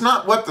 That's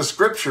not what the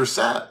scripture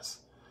says.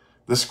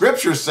 The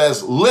scripture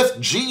says,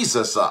 lift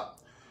Jesus up.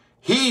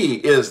 He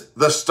is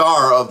the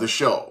star of the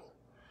show.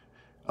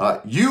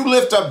 You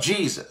lift up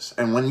Jesus,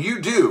 and when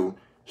you do,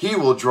 he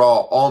will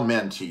draw all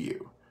men to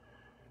you.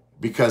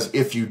 Because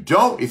if you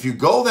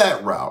go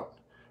that route,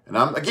 and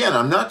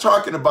I'm not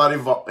talking about,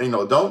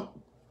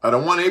 I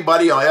don't want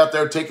anybody out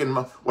there taking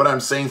what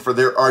I'm saying for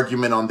their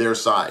argument on their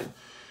side.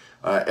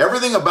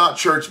 Everything about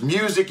church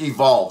music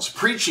evolves.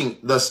 Preaching,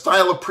 the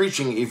style of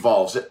preaching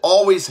evolves. It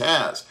always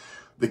has.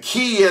 The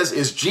key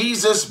is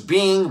Jesus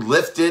being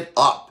lifted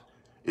up?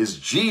 Is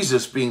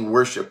Jesus being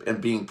worshiped and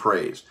being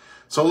praised?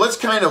 So let's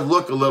kind of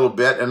look a little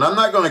bit, and I'm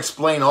not going to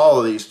explain all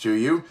of these to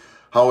you.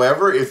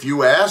 However, if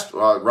you asked,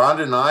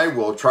 Rhonda and I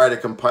will try to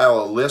compile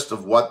a list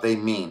of what they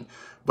mean.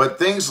 But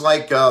things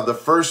like the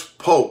first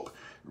pope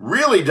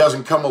really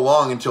doesn't come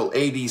along until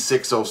AD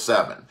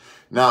 607.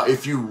 Now,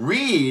 if you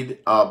read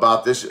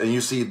about this and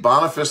you see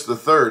Boniface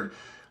III,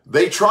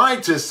 they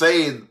tried to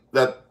say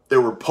that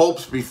there were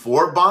popes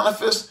before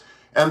Boniface,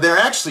 and there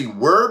actually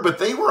were, but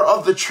they were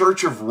of the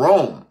Church of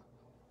Rome.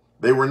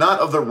 They were not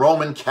of the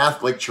Roman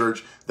Catholic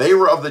Church. They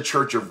were of the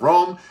Church of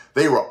Rome.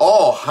 They were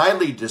all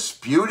highly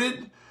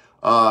disputed.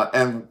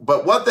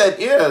 But what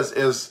that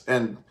is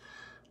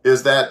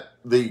that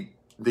the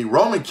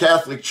Roman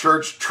Catholic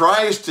Church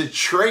tries to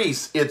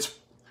trace its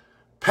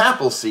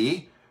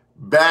papacy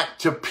back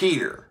to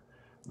Peter.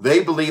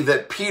 They believe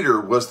that Peter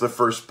was the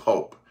first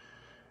pope.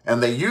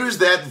 And they use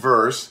that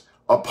verse,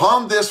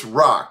 upon this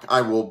rock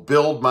I will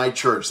build my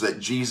church, that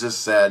Jesus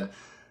said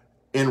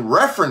in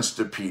reference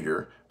to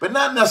Peter, but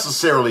not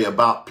necessarily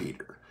about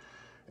Peter.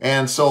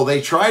 And so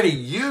they try to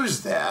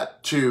use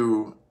that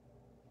to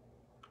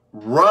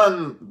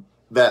run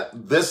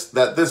that this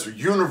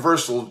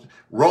universal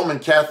Roman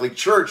Catholic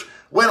Church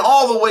went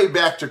all the way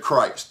back to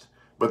Christ.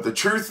 But the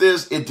truth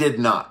is, it did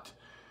not.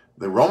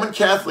 The Roman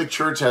Catholic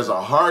Church has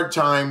a hard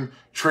time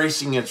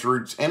tracing its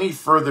roots any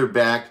further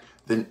back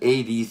than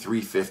AD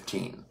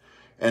 315.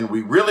 And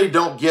we really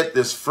don't get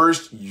this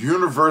first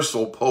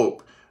universal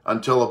pope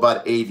until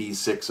about AD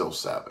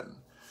 607.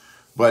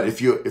 But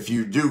if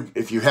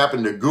you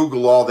happen to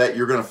Google all that,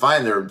 you're going to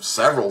find there are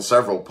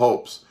several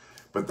popes.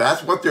 But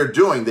that's what they're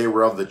doing. They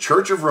were of the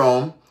Church of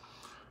Rome,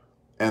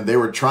 and they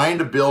were trying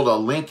to build a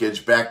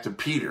linkage back to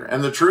Peter.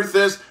 And the truth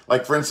is,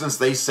 like for instance,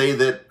 they say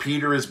that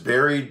Peter is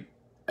buried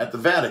at the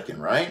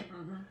Vatican, right?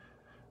 Mm-hmm.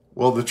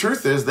 Well, the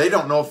truth is, they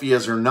don't know if he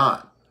is or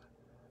not.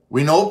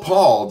 We know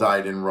Paul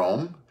died in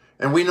Rome,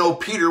 and we know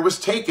Peter was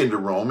taken to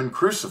Rome and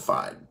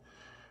crucified.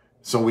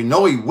 So we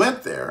know he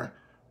went there.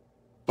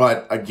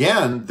 But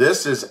again,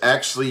 this is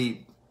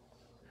actually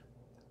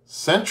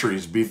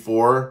centuries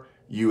before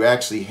you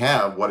actually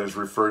have what is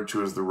referred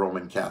to as the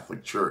Roman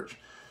Catholic Church.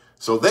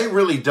 So they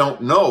really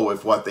don't know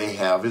if what they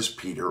have is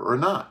Peter or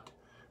not.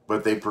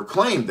 But they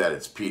proclaim that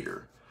it's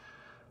Peter.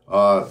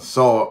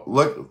 Look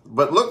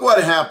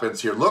what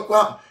happens here.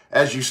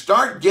 As you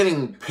start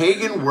getting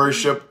pagan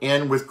worship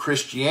in with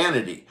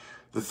Christianity,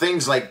 the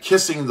things like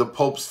kissing the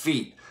Pope's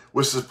feet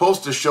was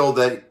supposed to show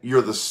that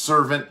you're the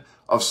servant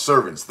of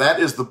servants. That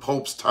is the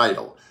Pope's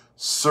title,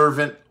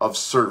 servant of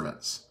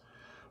servants.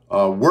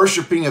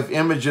 Worshipping of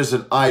images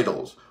and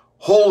idols.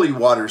 Holy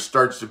water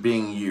starts to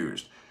being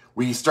used.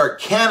 We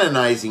start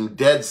canonizing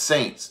dead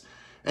saints.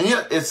 And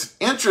yet it's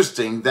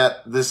interesting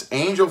that this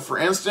angel, for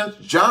instance,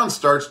 John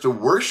starts to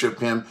worship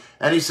him,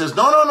 and he says,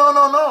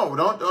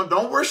 no,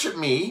 don't worship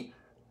me.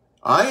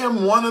 I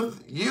am one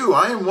of you.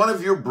 I am one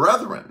of your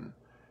brethren.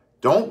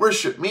 Don't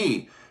worship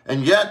me.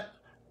 And yet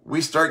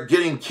we start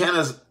getting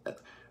fasting,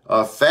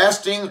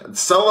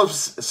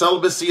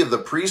 celibacy of the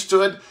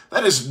priesthood.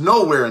 That is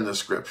nowhere in the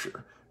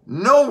scripture.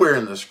 Nowhere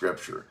in the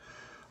scripture.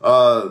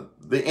 The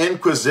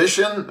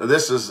Inquisition,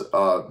 this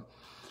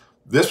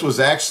was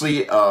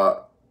actually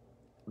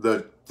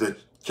the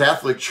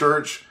Catholic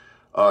Church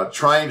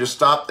trying to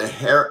stop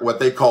what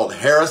they called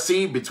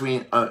heresy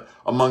between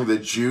among the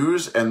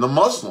Jews and the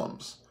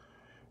Muslims,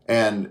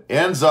 and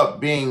ends up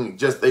being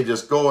they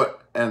just go,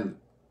 and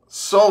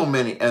so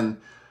many, and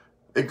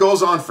it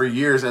goes on for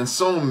years, and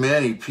so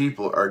many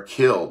people are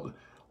killed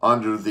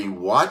under the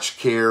watch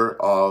care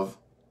of,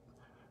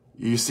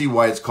 you see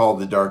why it's called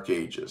the Dark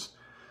Ages.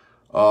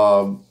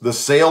 The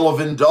sale of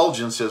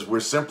indulgences,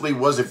 where simply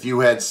was, if you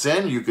had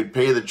sin, you could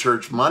pay the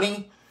church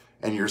money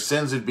and your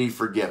sins would be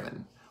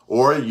forgiven,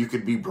 or you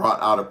could be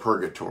brought out of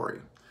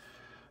purgatory.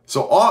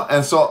 So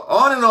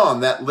on and on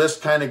that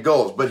list kind of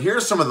goes. But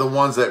here's some of the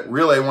ones that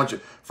really I want you.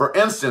 For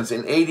instance, in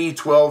AD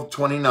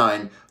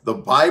 1229, the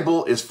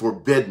Bible is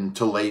forbidden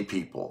to lay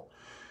people.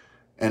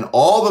 And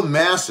all the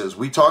masses,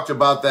 we talked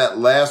about that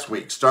last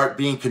week, start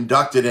being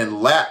conducted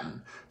in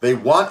Latin. They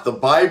want the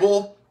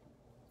Bible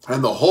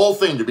and the whole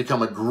thing to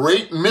become a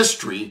great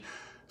mystery.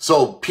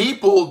 So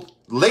people,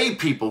 lay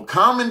people,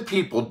 common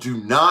people do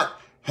not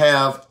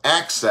have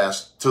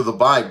access to the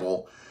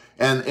Bible.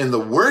 And in the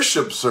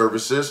worship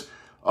services,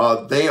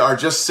 they are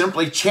just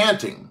simply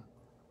chanting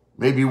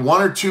maybe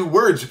one or two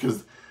words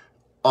because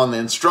on the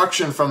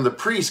instruction from the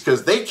priest,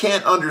 because they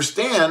can't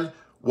understand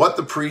what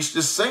the priest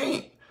is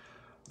saying.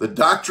 The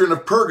doctrine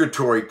of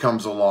purgatory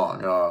comes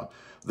along.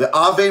 The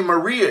Ave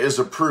Maria is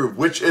approved,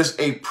 which is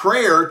a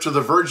prayer to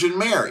the Virgin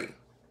Mary.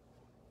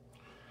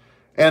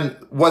 And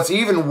what's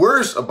even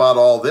worse about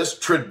all this,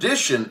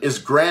 tradition is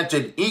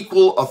granted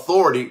equal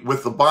authority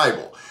with the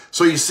Bible.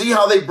 So you see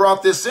how they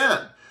brought this in.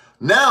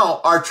 Now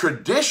our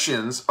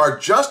traditions are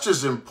just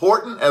as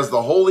important as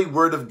the Holy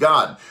Word of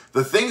God.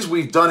 The things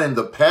we've done in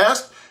the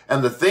past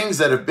and the things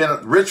that have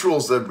been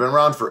rituals that have been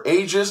around for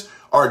ages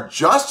are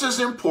just as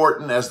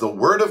important as the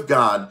Word of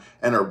God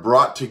and are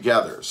brought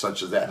together,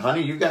 such as that.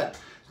 Honey, you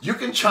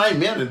can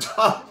chime in and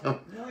talk. No,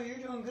 you're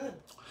doing good.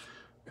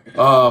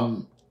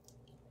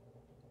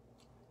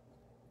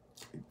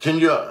 Can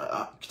you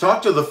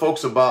talk to the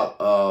folks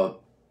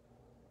about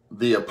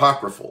the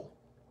apocryphal,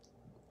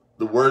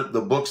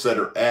 the books that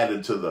are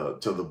added to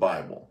the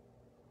Bible?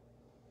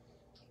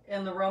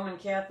 In the Roman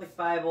Catholic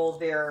Bible,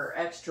 there are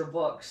extra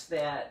books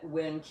that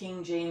when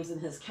King James and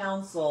his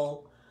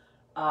council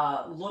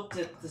looked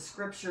at the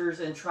scriptures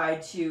and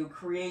tried to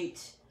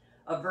create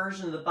a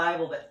version of the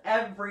Bible that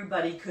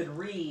everybody could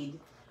read,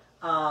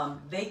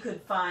 they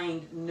could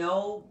find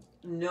no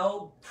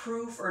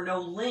proof or no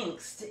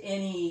links to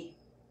any,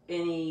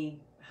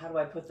 how do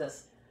I put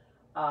this?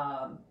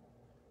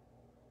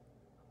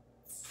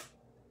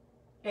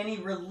 Any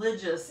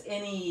religious,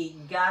 any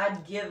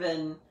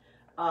God-given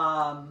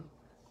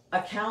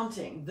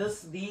accounting.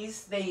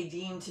 These they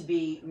deem to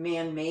be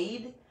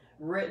man-made,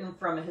 written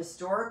from a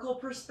historical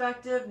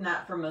perspective,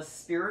 not from a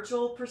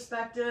spiritual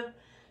perspective.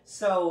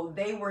 So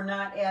they were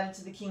not added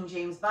to the King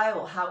James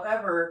Bible.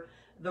 However,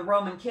 the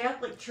Roman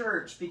Catholic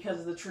Church, because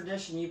of the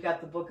tradition, you've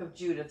got the Book of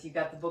Judith, you've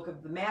got the Book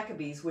of the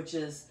Maccabees, which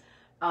is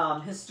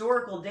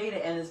historical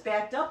data and is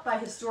backed up by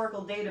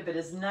historical data, but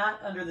is not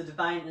under the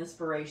divine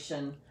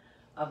inspiration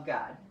of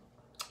God.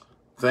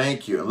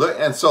 Thank you. Look,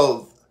 and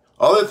so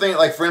other things,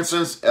 like for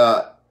instance,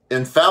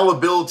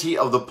 infallibility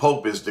of the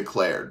Pope is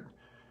declared.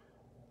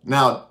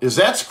 Now, is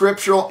that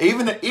scriptural?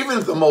 Even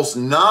if the most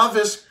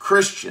novice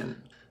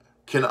Christian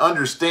can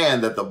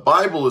understand that the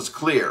Bible is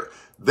clear.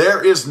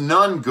 There is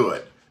none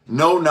good,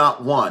 no,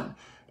 not one.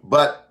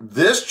 But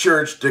this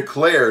church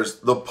declares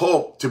the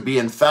Pope to be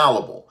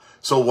infallible.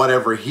 So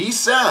whatever he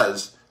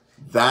says,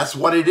 that's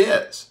what it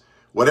is.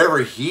 Whatever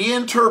he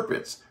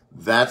interprets,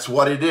 that's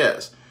what it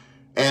is.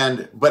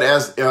 But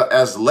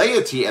as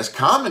laity, as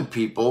common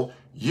people,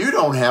 you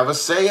don't have a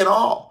say at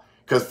all.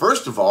 Because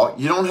first of all,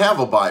 you don't have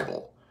a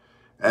Bible.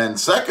 And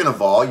second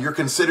of all, you're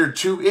considered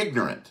too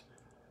ignorant.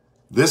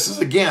 This is,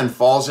 again,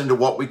 falls into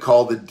what we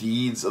call the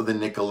deeds of the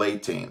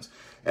Nicolaitans.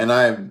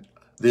 And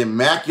the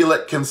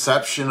Immaculate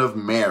Conception of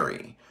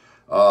Mary.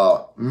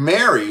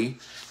 Mary,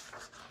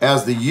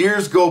 as the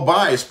years go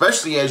by,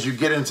 especially as you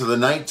get into the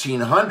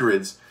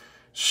 1900s,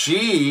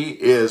 she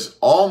is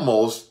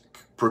almost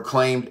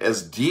proclaimed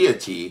as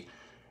deity,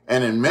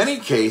 and in many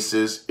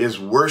cases is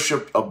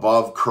worshipped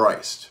above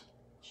Christ.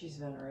 She's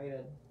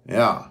venerated.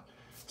 Yeah.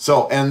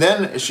 So, and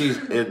then she's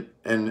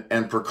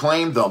and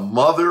proclaimed the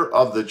mother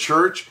of the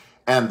church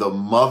and the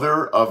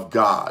mother of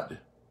God.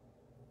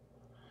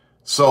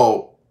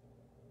 So,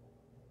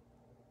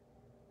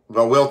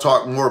 well, we'll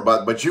talk more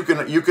about it, but you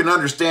can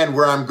understand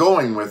where I'm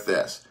going with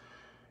this.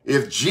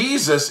 If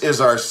Jesus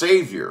is our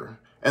Savior,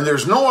 and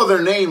there's no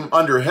other name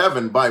under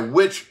heaven by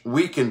which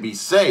we can be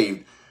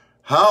saved,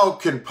 how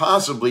can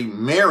possibly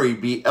Mary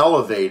be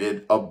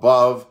elevated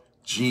above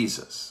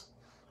Jesus?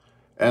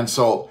 And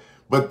so,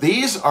 but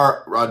these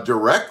are a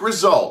direct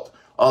result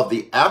of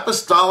the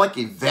apostolic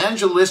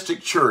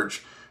evangelistic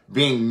church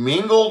being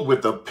mingled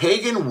with the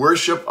pagan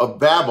worship of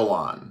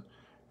Babylon.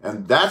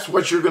 And that's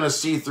what you're going to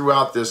see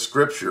throughout this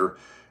scripture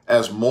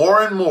as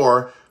more and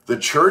more the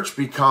church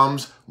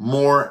becomes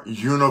more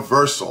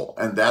universal.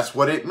 And that's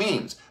what it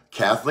means.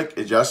 Catholic,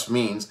 it just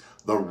means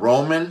the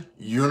Roman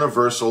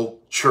Universal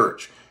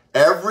Church.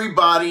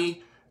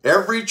 Everybody,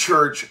 every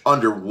church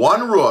under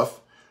one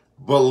roof,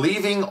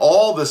 believing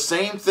all the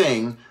same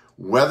thing,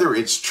 whether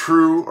it's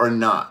true or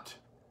not.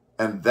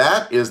 And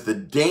that is the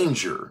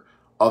danger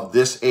of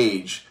this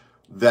age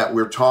that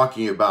we're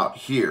talking about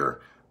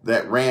here,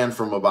 that ran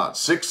from about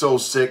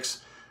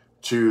 606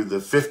 to the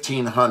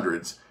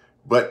 1500s.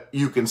 But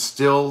you can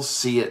still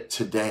see it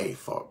today,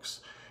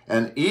 folks.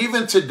 And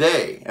even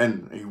today,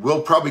 and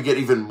we'll probably get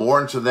even more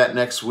into that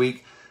next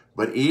week,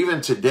 but even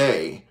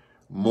today,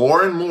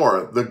 more and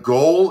more, the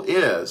goal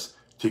is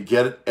to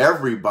get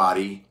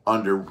everybody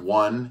under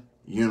one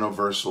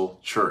universal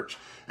church.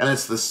 And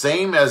it's the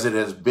same as it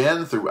has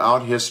been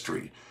throughout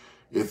history.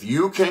 If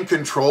you can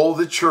control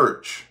the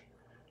church,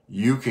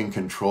 you can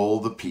control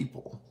the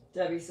people.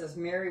 Debbie says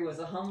Mary was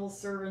a humble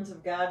servant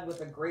of God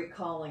with a great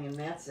calling, and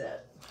that's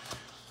it.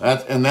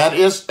 That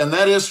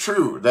is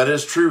true. That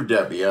is true,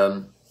 Debbie.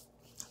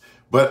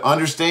 But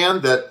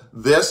understand that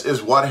this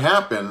is what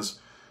happens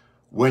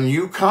when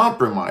you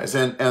compromise.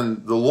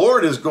 And the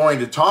Lord is going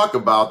to talk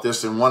about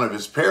this in one of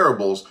his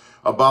parables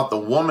about the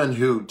woman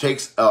who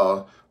takes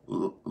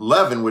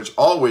leaven, which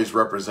always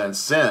represents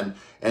sin,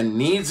 and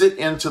kneads it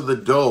into the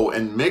dough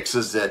and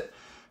mixes it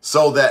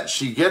so that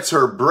she gets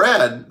her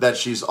bread that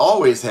she's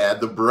always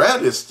had. The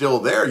bread is still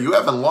there. You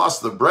haven't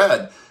lost the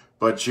bread,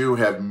 but you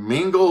have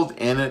mingled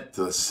in it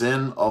the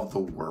sin of the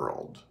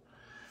world.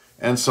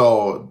 And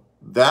so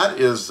that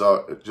is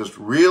just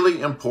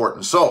really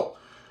important. So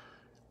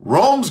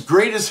Rome's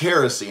greatest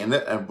heresy, and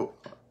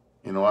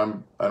you know,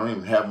 I don't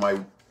even have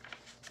my,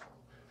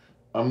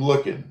 I'm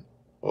looking.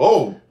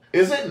 Oh,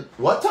 is it?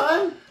 What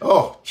time?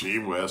 Oh, gee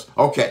whiz.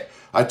 Okay,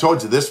 I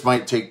told you this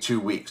might take 2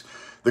 weeks.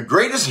 The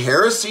greatest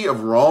heresy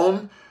of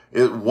Rome,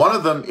 one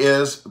of them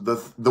is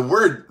the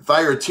word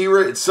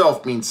Thyatira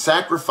itself means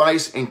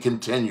sacrifice and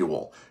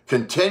continual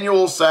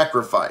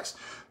sacrifice.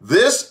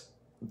 This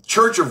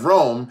Church of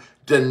Rome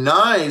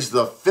denies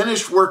the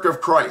finished work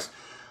of Christ.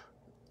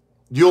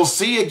 You'll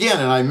see again,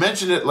 and I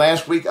mentioned it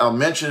last week, I'll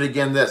mention it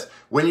again this.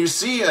 When you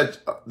see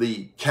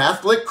the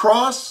Catholic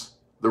cross,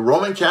 the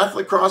Roman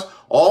Catholic cross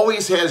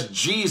always has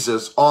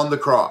Jesus on the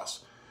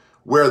cross.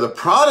 Where the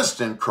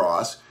Protestant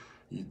cross,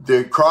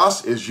 the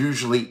cross is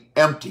usually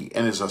empty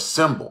and is a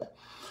symbol.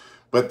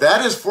 But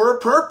that is for a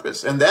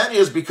purpose, and that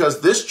is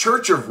because this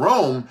Church of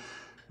Rome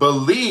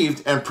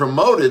believed and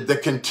promoted the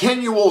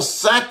continual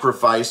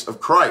sacrifice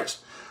of Christ,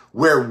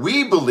 where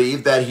we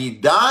believe that he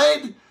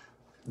died,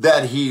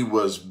 that he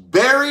was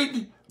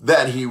buried,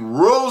 that he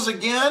rose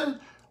again,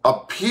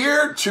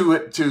 appeared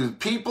to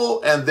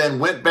people, and then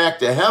went back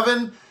to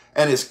heaven,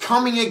 and is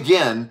coming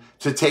again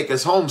to take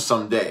us home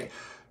someday.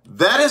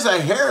 That is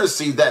a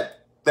heresy that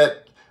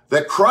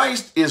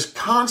Christ is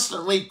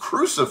constantly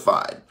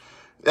crucified.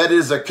 That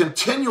is a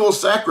continual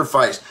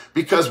sacrifice,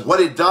 because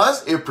what it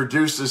does, it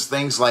produces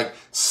things like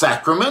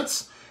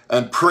sacraments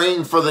and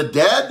praying for the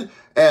dead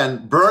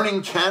and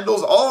burning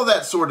candles, all of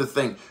that sort of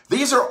thing.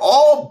 These are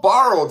all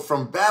borrowed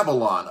from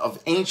Babylon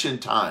of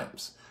ancient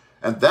times.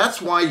 And that's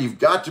why you've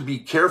got to be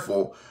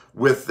careful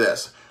with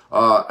this.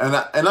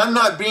 And I'm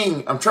not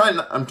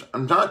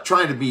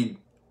trying to be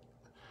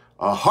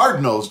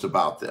hard-nosed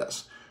about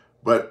this.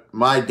 But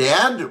my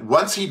dad,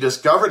 once he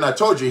discovered, and I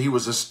told you he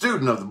was a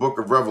student of the book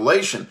of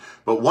Revelation,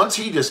 but once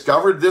he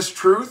discovered this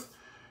truth,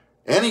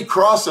 any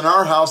cross in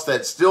our house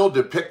that still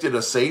depicted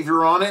a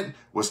Savior on it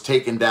was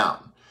taken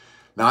down.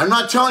 Now, I'm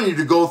not telling you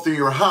to go through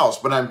your house,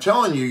 but I'm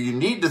telling you, you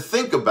need to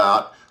think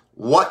about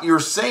what you're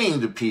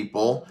saying to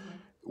people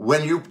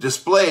when you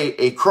display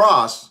a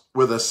cross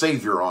with a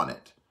Savior on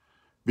it.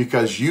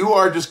 Because you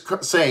are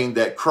just saying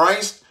that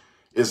Christ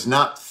is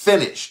not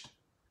finished.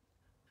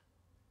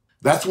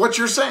 That's what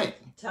you're saying.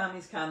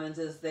 Tommy's comment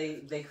is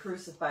they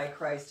crucify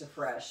Christ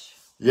afresh.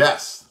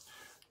 Yes.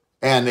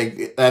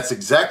 And that's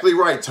exactly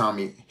right,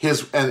 Tommy.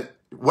 And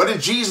what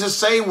did Jesus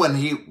say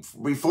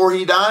before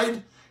he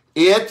died?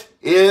 It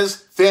is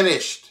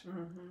finished.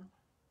 Mm-hmm.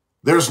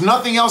 There's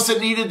nothing else that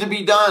needed to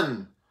be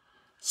done.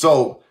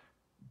 So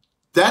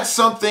that's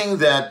something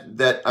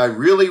that I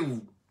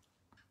really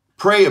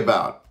pray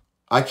about.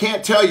 I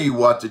can't tell you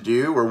what to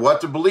do or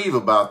what to believe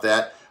about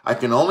that. I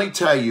can only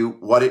tell you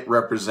what it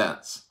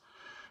represents.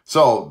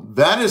 So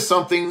that is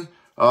something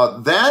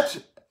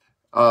between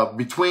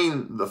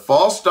the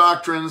false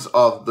doctrines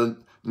of the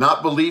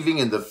not believing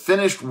in the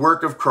finished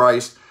work of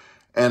Christ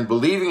and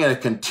believing in a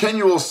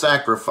continual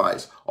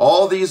sacrifice,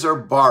 all these are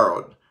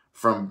borrowed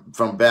from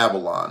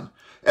Babylon.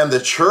 And the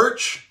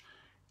church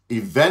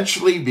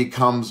eventually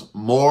becomes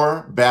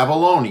more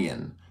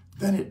Babylonian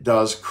than it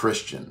does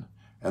Christian.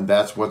 And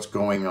that's what's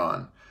going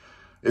on.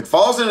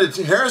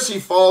 Heresy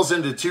falls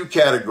into two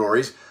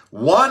categories.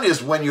 One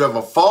is when you have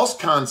a false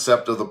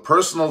concept of the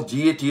personal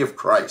deity of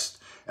Christ,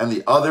 and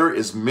the other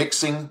is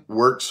mixing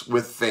works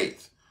with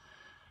faith.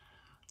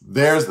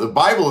 The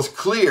Bible is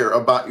clear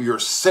about you're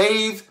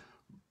saved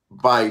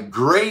by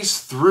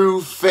grace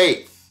through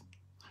faith.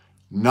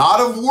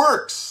 not of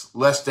works,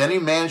 lest any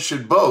man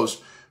should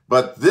boast,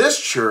 but this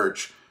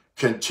church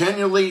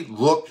continually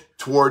looked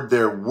toward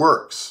their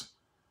works.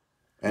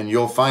 And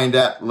you'll find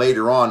that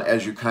later on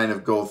as you kind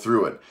of go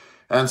through it.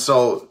 And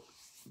so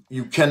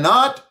you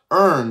cannot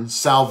earn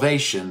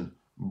salvation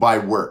by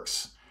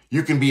works.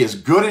 You can be as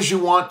good as you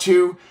want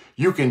to.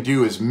 You can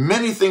do as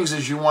many things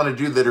as you want to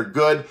do that are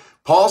good.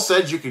 Paul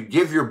said you could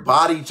give your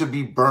body to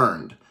be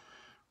burned.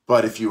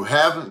 But if you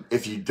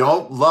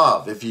don't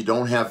love, if you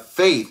don't have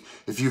faith,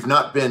 if you've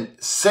not been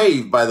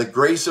saved by the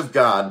grace of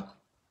God,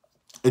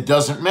 it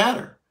doesn't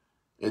matter.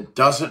 It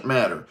doesn't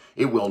matter.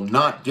 It will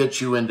not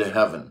get you into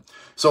heaven.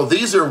 So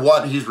these are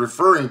what he's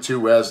referring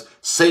to as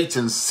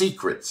Satan's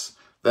secrets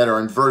that are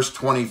in verse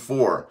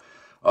 24.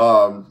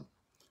 All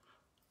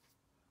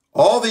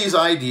these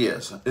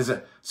ideas.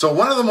 So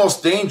one of the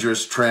most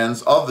dangerous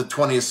trends of the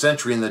 20th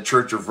century in the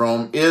Church of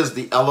Rome is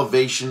the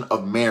elevation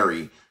of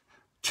Mary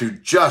to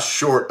just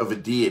short of a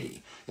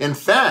deity. In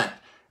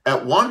fact,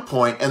 at one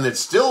point, and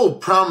it's still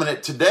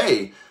prominent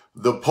today,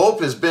 the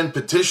Pope has been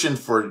petitioned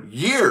for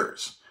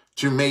years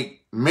to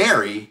make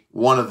Mary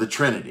one of the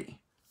Trinity.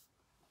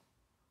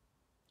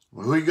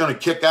 Well, who are you going to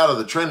kick out of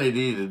the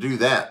Trinity to do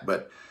that?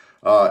 But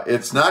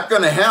it's not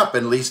going to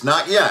happen, at least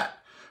not yet.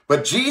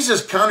 But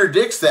Jesus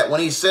contradicts that when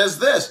he says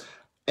this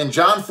in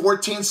John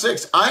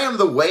 14:6, I am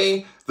the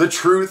way, the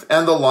truth,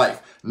 and the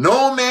life.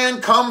 No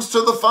man comes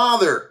to the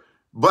Father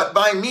but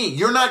by me.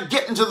 You're not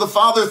getting to the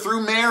Father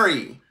through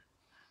Mary.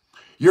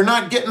 You're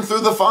not getting through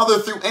the Father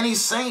through any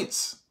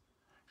saints.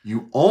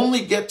 You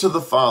only get to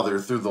the Father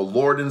through the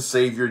Lord and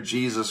Savior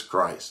Jesus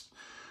Christ.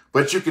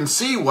 But you can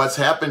see what's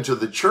happened to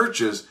the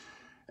churches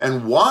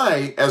and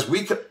why, as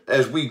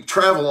we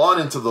travel on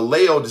into the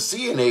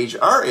Laodicean age,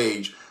 our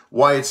age,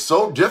 why it's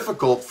so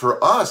difficult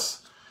for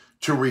us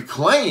to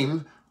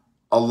reclaim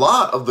a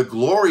lot of the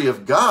glory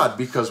of God,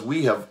 because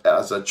we have,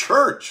 as a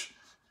church,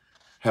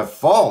 have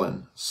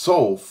fallen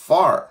so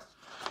far.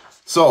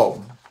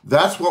 So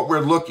that's what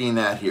we're looking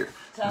at here.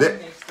 Tommy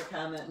makes the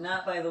comment,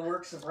 not by the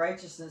works of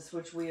righteousness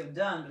which we have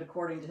done, but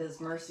according to his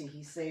mercy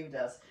he saved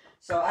us.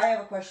 So I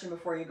have a question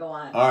before you go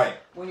on. All right.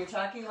 When you're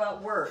talking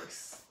about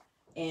works,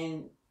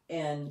 and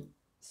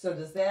so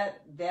does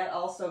that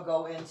also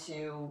go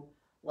into,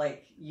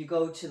 like, you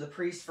go to the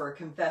priest for a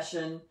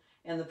confession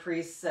and the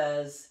priest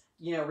says,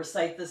 you know,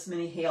 recite this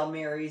many Hail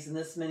Marys and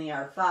this many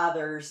Our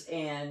Fathers,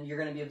 and you're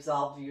going to be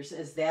absolved of your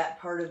sins. Is that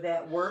part of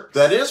that works?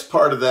 That is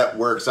part of that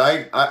works.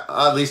 I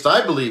at least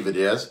I believe it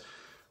is,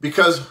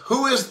 because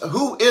who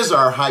is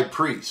our high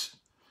priest?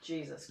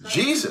 Jesus Christ.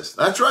 Jesus.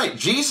 That's right.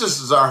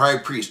 Jesus is our high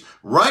priest.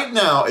 Right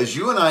now, as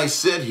you and I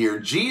sit here,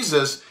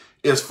 Jesus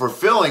is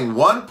fulfilling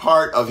one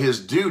part of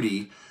his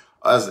duty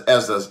as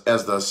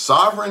the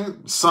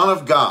sovereign Son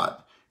of God.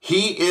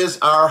 He is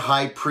our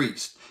high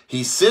priest.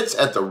 He sits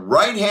at the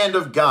right hand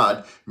of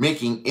God,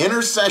 making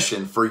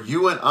intercession for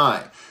you and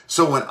I.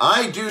 So when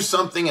I do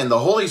something and the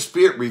Holy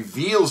Spirit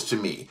reveals to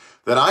me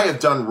that I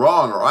have done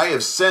wrong, or I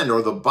have sinned,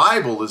 or the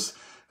Bible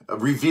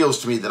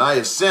reveals to me that I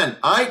have sinned,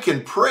 I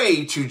can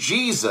pray to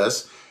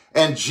Jesus,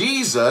 and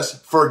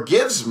Jesus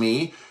forgives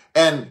me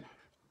and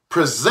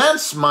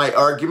presents my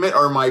argument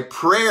or my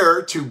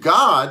prayer to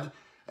God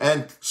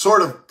and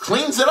sort of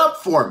cleans it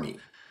up for me.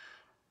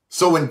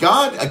 So when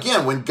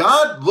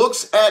God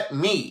looks at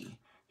me,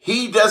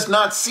 he does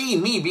not see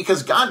me,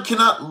 because God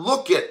cannot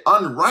look at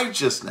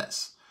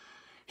unrighteousness.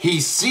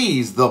 He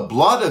sees the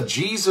blood of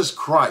Jesus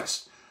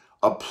Christ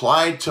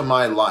applied to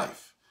my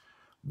life.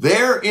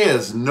 There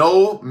is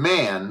no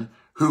man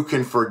who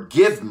can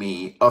forgive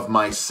me of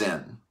my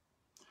sin.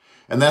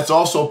 And that's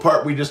also a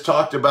part we just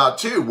talked about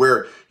too,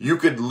 where you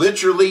could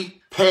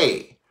literally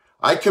pay.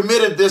 I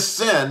committed this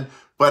sin,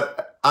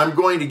 but I'm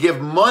going to give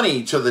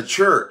money to the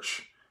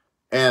church,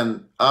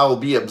 and I will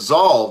be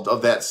absolved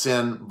of that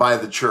sin by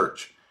the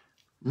church.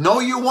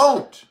 No, you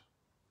won't.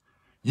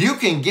 You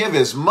can give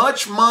as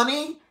much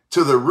money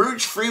to the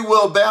Rouge Free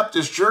Will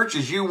Baptist Church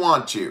as you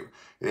want to.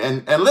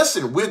 And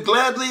listen, we'll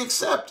gladly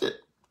accept it.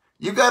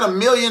 You got $1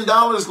 million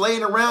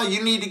laying around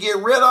you need to get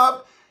rid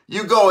of,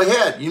 you go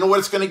ahead. You know what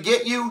it's going to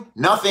get you?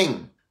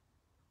 Nothing.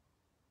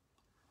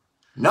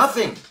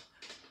 Nothing.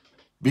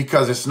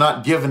 Because it's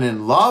not given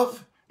in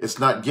love. It's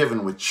not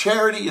given with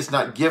charity. It's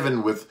not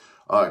given with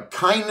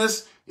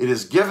kindness. It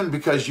is given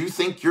because you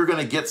think you're going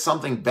to get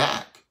something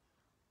back.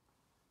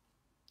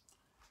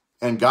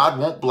 And God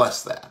won't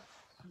bless that.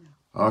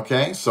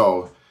 Okay,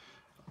 so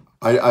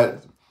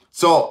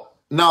so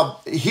now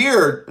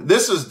here,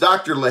 this is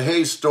Dr.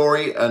 LaHaye's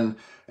story, and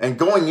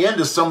going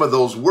into some of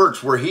those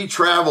works where he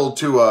traveled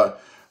to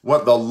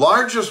the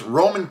largest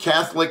Roman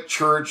Catholic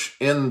church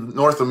in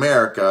North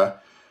America,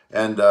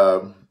 and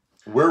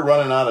we're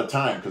running out of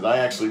time because I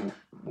actually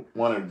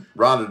wanted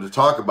Rhonda to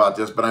talk about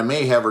this, but I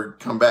may have her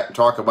come back and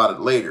talk about it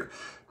later.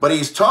 But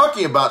he's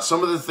talking about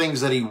some of the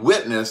things that he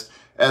witnessed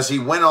as he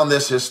went on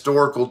this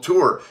historical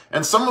tour.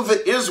 And some of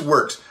it is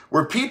works,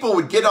 where people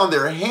would get on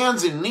their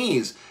hands and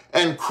knees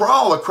and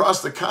crawl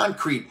across the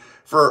concrete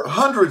for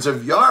hundreds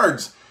of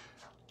yards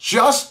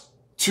just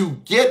to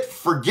get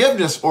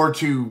forgiveness or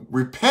to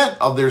repent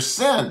of their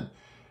sin.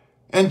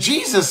 And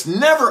Jesus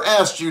never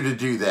asked you to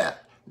do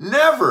that.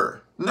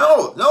 Never.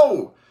 No,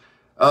 no.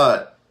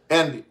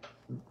 And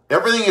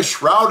everything is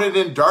shrouded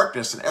in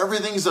darkness and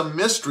everything's a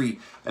mystery.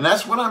 And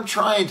that's what I'm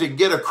trying to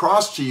get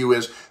across to you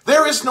is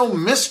there is no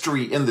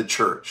mystery in the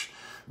church.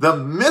 The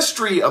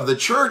mystery of the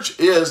church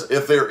is,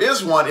 if there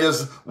is one,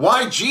 is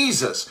why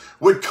Jesus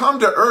would come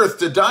to earth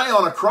to die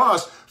on a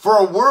cross for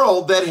a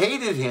world that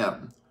hated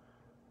him.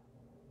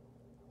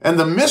 And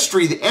the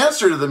mystery, the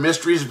answer to the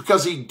mystery is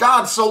because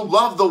God so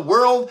loved the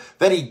world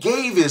that he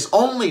gave his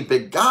only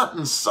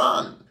begotten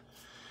Son.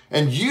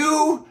 And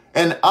you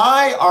and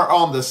I are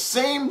on the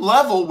same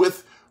level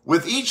with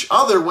each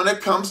other when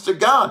it comes to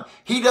God.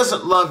 He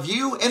doesn't love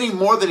you any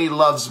more than he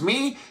loves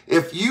me.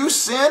 If you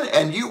sin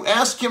and you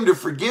ask him to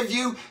forgive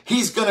you,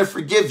 he's going to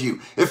forgive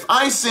you. If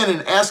I sin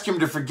and ask him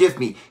to forgive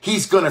me,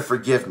 he's going to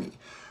forgive me.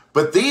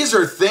 But these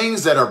are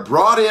things that are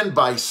brought in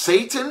by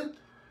Satan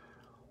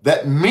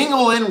that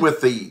mingle in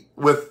with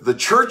the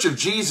church of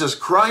Jesus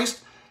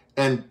Christ,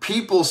 and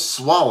people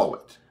swallow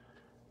it.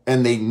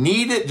 And they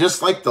knead it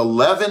just like the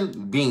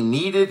leaven being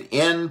kneaded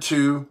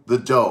into the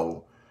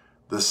dough.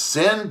 The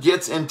sin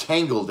gets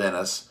entangled in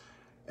us,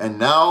 and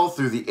now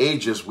through the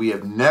ages, we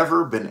have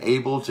never been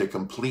able to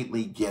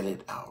completely get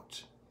it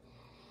out.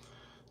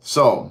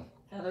 So,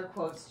 Heather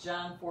quotes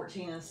John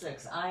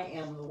 14:6, I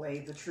am the way,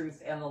 the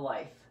truth, and the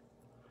life.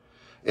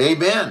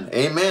 Amen,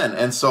 amen.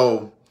 And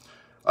so,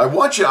 I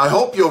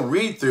hope you'll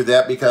read through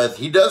that because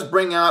he does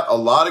bring out a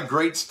lot of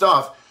great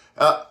stuff.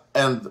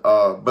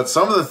 But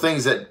some of the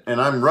things and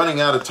I'm running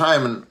out of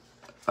time and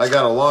I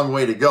got a long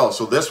way to go.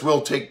 So this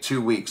will take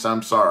 2 weeks.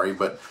 I'm sorry,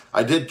 but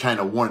I did kind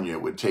of warn you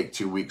it would take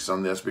 2 weeks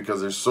on this because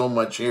there's so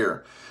much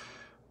here.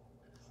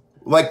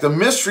 Like the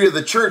mystery of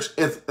the church,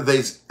 if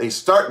they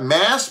start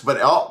mass, but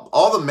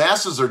all the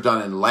masses are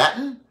done in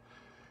Latin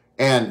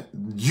and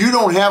you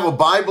don't have a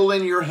Bible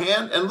in your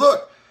hand. And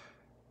look,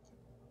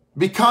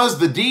 because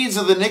the deeds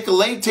of the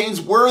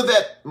Nicolaitans were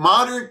that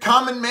modern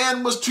common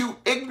man was too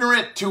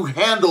ignorant to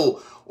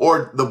handle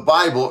or the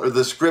Bible or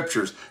the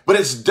scriptures. But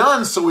it's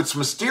done so it's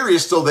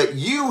mysterious so that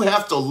you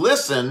have to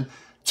listen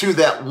to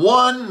that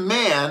one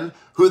man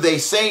who they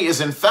say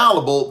is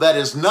infallible that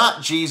is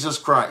not Jesus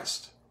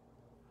Christ.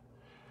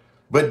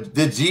 But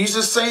did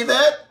Jesus say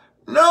that?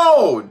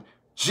 No.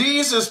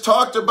 Jesus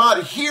talked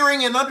about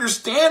hearing and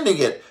understanding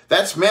it.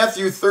 That's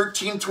Matthew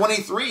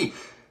 13:23.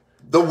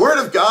 The word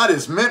of God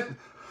is meant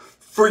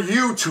for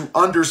you to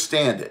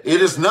understand it.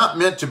 It is not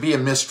meant to be a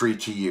mystery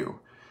to you.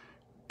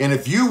 And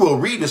if you will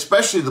read,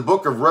 especially the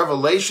book of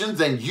Revelation,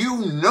 then you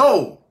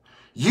know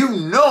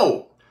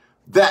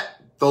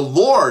that the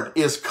Lord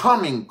is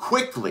coming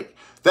quickly,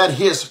 that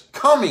his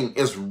coming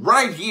is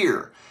right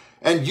here.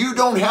 And you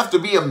don't have to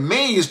be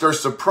amazed or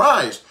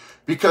surprised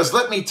because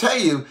let me tell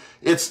you,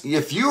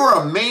 if you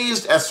are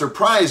amazed and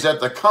surprised at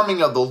the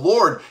coming of the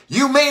Lord,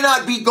 you may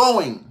not be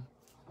going.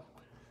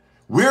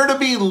 We're to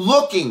be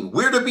looking,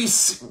 we're to be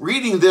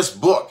reading this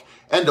book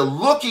and to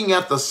looking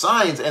at the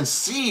signs and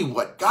see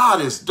what God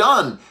has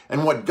done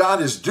and what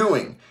God is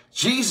doing.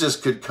 Jesus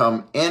could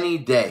come any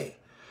day.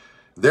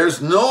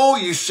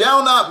 You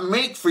shall not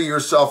make for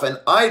yourself an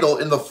idol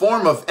in the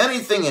form of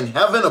anything in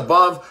heaven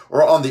above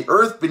or on the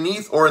earth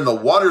beneath or in the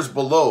waters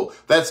below.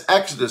 That's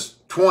Exodus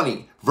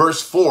 20,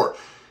 verse 4.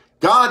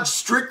 God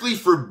strictly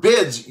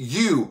forbids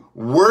you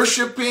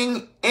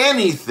worshiping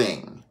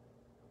anything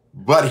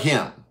but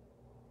him.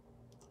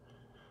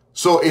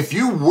 So if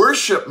you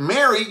worship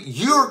Mary,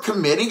 you're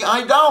committing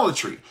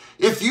idolatry.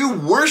 If you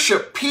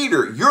worship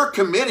Peter, you're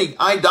committing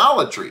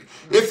idolatry.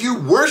 If you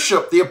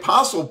worship the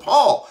Apostle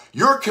Paul,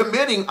 you're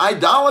committing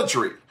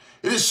idolatry.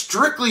 It is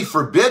strictly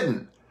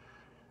forbidden.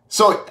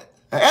 So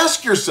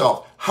ask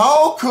yourself,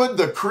 how could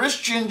the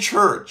Christian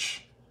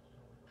church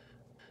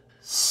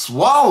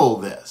swallow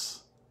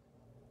this?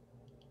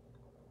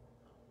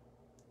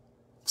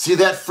 See,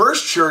 that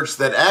first church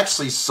that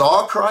actually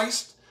saw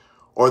Christ,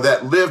 or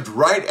that lived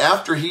right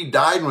after he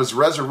died and was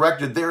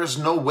resurrected, there is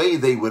no way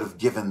they would have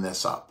given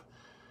this up.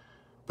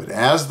 But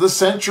as the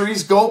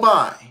centuries go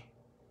by,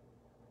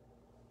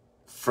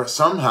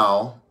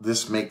 somehow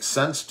this makes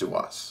sense to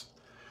us,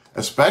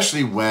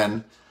 especially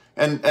when,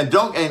 and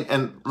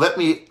let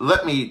me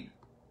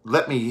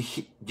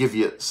give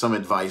you some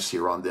advice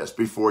here on this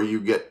before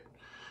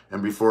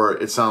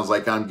it sounds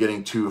like I'm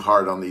getting too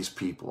hard on these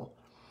people.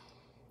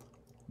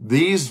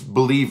 These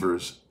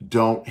believers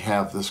don't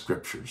have the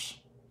scriptures.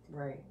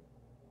 Right.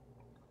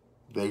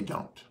 They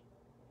don't.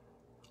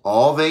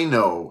 All they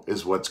know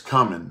is what's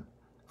coming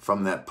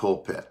from that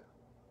pulpit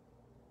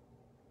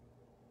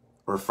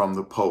or from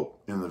the Pope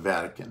in the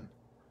Vatican.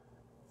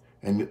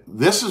 And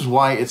this is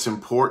why it's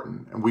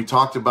important. And we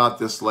talked about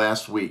this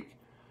last week.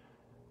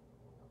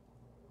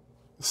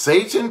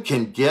 Satan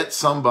can get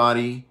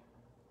somebody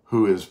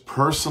who is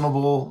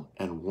personable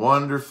and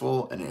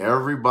wonderful and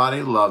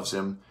everybody loves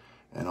him.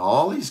 And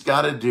all he's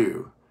got to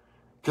do,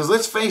 because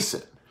let's face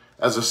it,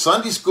 as a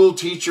Sunday school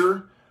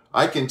teacher,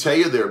 I can tell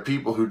you there are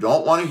people who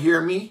don't want to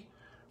hear me.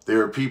 There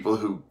are people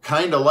who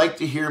kind of like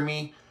to hear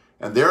me.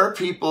 And there are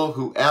people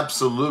who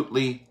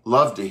absolutely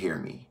love to hear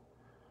me.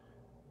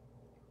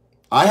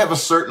 I have a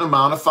certain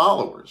amount of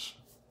followers.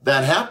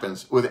 That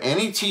happens with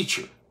any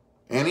teacher,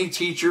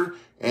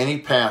 any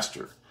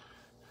pastor.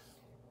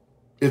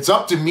 It's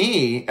up to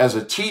me as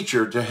a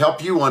teacher to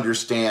help you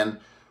understand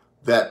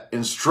that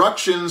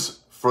instructions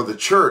for the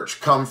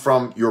church come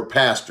from your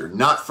pastor,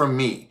 not from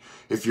me.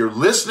 If you're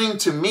listening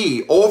to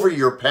me over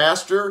your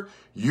pastor,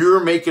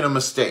 you're making a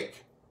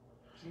mistake.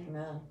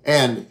 Amen.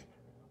 And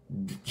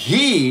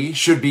he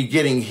should be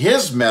getting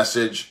his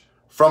message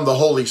from the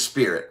Holy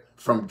Spirit,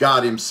 from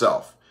God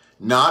himself,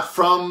 not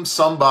from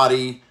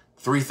somebody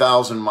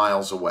 3,000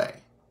 miles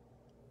away.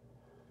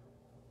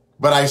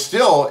 But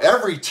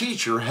every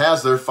teacher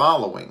has their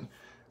following.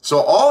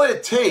 So all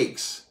it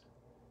takes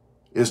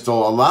is to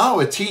allow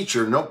a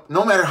teacher, no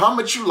matter how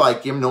much you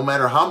like him, no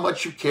matter how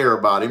much you care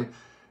about him,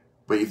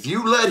 but if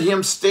you let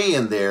him stay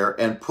in there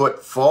and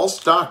put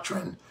false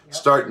doctrine,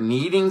 start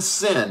kneading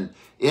sin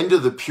into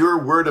the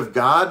pure word of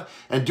God,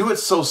 and do it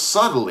so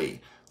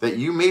subtly that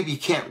you maybe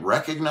can't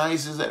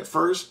recognize it at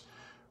first,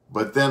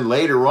 but then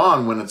later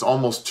on, when it's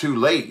almost too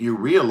late, you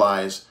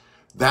realize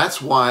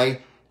that's why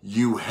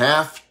you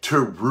have to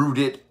root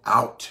it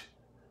out.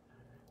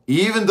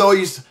 Even though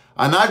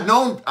and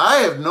I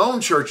have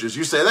known churches,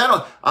 you say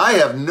that, I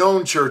have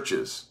known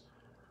churches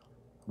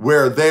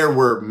where there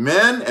were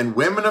men and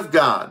women of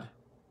God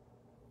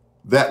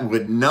that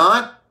would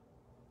not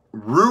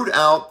root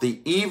out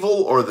the evil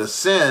or the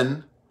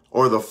sin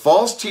or the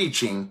false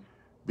teaching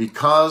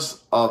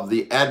because of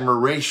the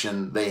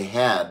admiration they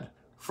had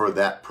for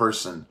that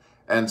person.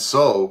 And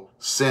so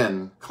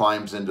sin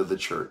climbs into the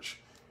church.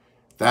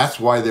 That's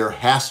why there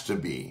has to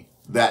be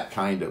that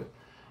kind of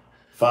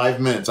 5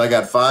 minutes. I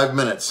got 5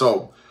 minutes.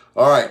 So,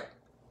 all right,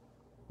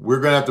 we're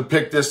going to have to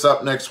pick this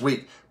up next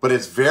week. But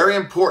it's very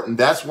important.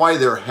 That's why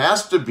there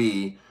has to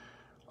be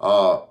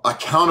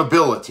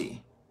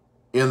accountability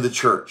in the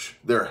church.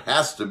 There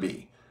has to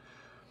be.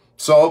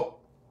 So,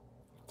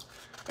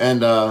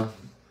 and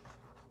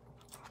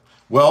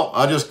well,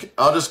 I'll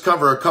just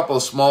cover a couple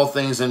of small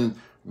things, and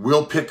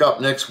we'll pick up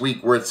next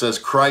week where it says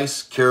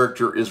Christ's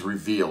character is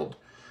revealed.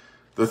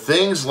 The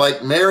things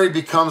like Mary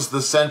becomes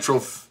the central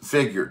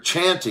figure,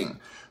 chanting,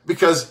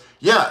 because,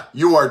 yeah,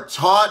 you are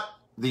taught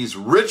these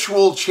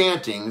ritual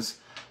chantings,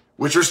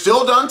 which are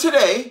still done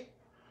today,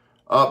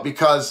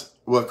 because,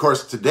 well, of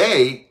course,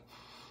 today,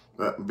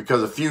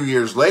 because a few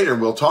years later,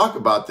 and we'll talk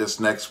about this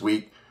next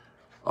week,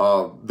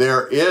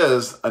 there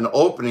is an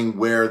opening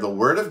where the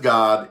Word of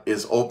God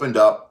is opened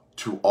up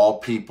to all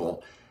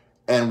people.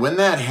 And when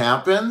that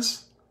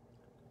happens,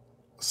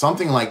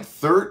 something like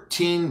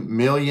 13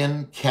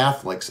 million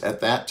Catholics at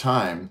that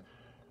time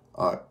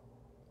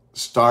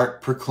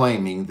start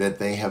proclaiming that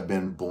they have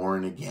been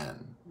born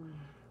again.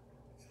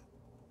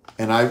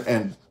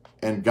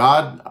 And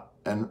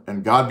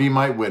God be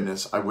my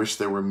witness, I wish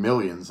there were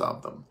millions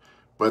of them.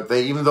 But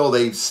even though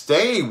they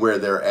stay where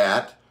they're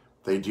at,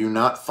 they do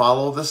not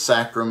follow the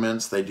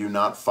sacraments, they do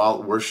not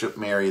worship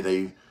Mary,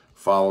 they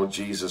follow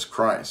Jesus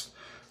Christ.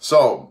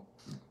 So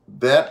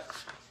that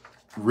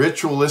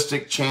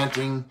ritualistic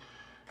chanting,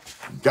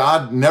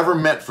 God never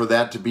meant for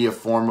that to be a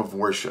form of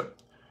worship.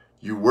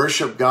 You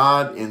worship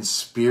God in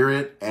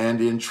spirit and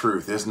in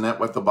truth. Isn't that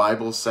what the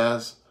Bible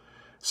says?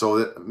 So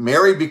that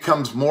Mary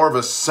becomes more of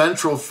a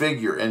central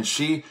figure, and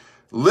she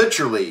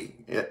literally,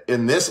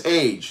 in this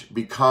age,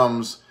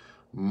 becomes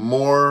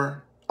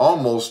more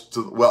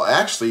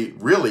actually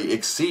really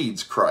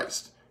exceeds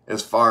Christ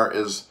as far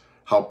as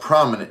how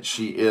prominent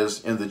she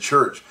is in the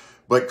church.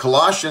 But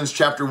Colossians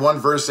chapter 1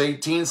 verse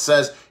 18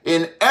 says,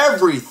 in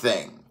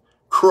everything,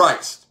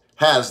 Christ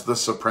has the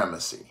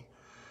supremacy.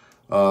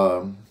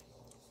 The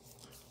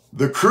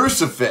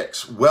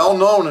crucifix, well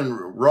known in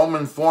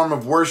Roman form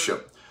of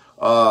worship,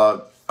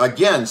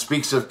 again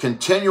speaks of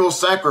continual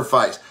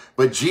sacrifice.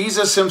 But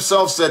Jesus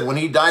himself said when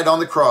he died on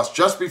the cross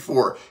just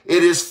before,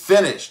 it is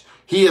finished.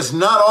 He is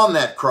not on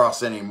that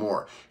cross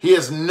anymore. He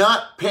is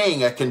not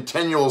paying a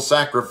continual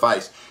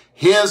sacrifice.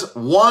 His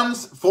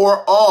once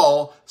for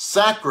all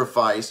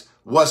sacrifice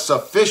was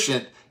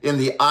sufficient in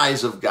the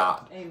eyes of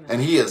God. Amen.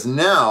 And he is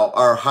now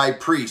our high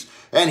priest.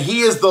 And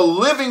he is the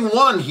living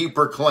one, he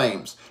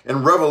proclaims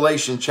in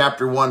Revelation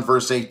chapter 1,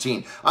 verse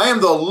 18. I am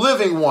the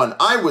living one.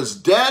 I was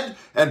dead,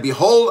 and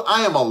behold,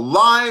 I am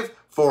alive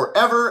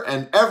forever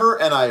and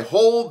ever, and I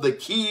hold the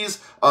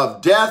keys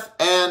of death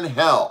and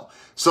hell.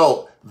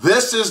 So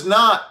this is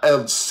not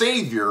a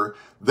Savior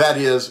that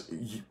is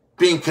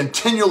being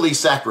continually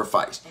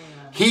sacrificed.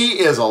 Amen. He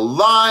is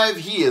alive.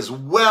 He is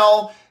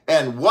well.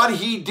 And what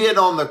he did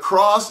on the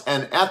cross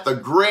and at the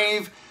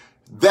grave,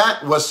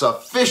 that was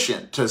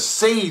sufficient to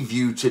save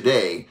you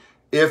today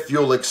if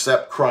you'll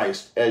accept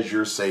Christ as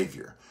your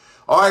Savior.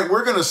 All right,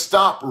 we're going to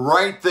stop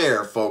right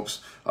there, folks.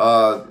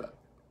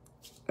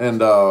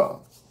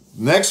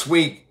 Next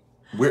week,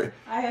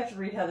 I have to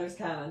read Heather's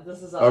comment.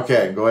 This is awesome.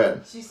 Okay, go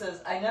ahead. She says,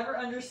 I never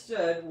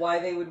understood why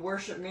they would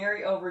worship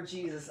Mary over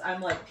Jesus. I'm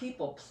like,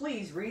 people,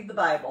 please read the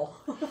Bible.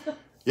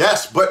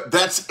 Yes, but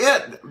that's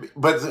it.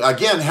 But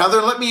again,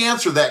 Heather, let me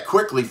answer that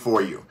quickly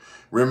for you.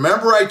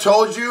 Remember I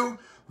told you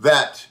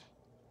that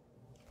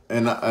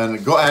I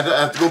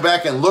have to go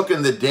back and look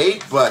in the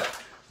date, but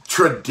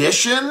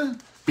tradition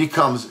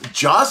becomes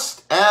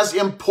just as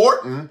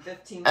important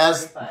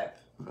as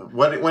 1545.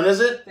 When is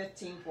it?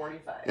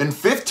 1545. In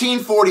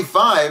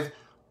 1545,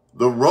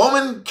 the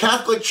Roman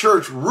Catholic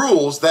Church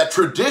rules that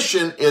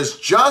tradition is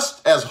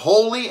just as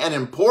holy and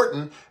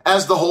important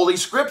as the Holy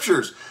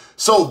Scriptures.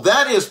 So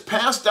that is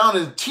passed down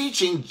in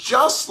teaching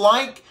just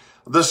like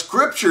the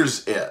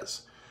Scriptures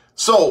is.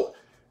 So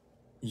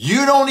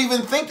you don't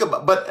even think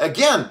about, but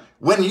again,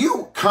 when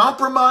you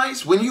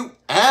compromise, when you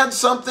add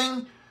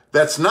something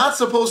that's not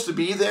supposed to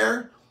be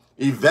there,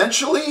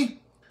 eventually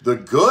the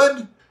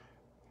good,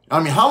 I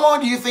mean, how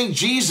long do you think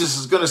Jesus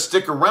is going to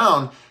stick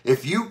around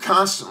if you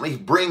constantly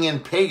bring in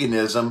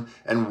paganism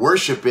and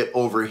worship it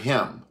over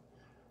him?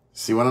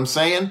 See what I'm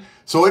saying?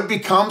 So it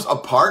becomes a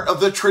part of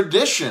the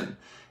tradition.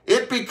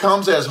 It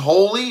becomes as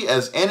holy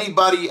as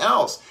anybody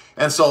else.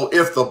 And so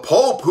if the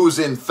Pope, who's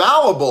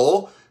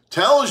infallible,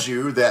 tells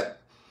you that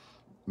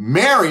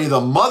Mary,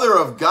 the Mother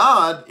of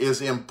God,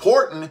 is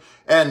important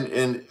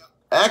and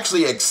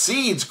actually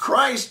exceeds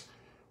Christ,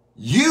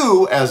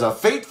 you, as a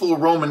faithful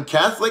Roman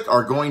Catholic,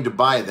 are going to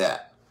buy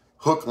that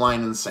hook,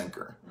 line, and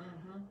sinker.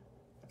 Mm-hmm.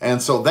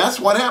 And so that's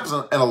what happens.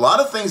 And a lot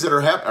of things that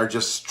are happening are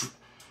just,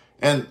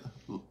 and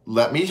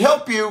let me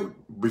help you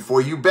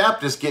before you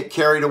Baptists get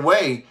carried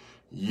away.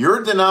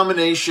 Your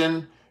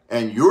denomination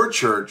and your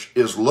church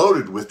is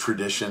loaded with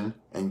tradition,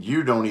 and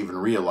you don't even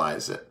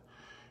realize it.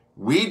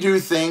 We do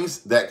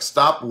things that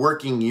stopped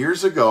working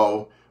years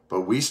ago,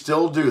 but we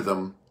still do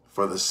them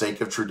for the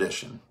sake of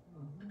tradition.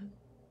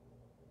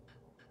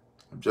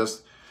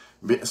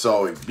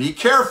 So be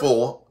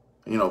careful,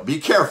 be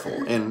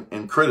careful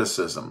in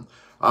criticism.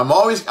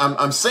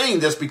 I'm saying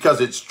this because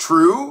it's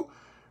true,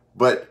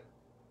 but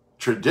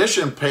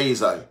tradition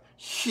plays a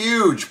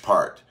huge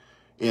part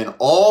in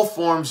all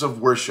forms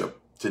of worship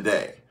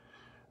today.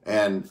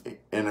 And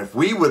if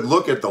we would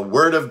look at the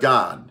Word of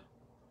God,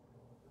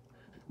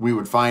 we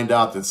would find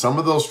out that some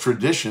of those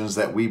traditions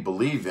that we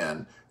believe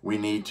in, we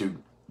need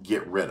to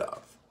get rid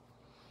of.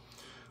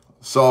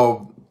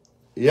 So,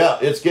 yeah,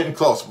 it's getting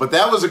close. But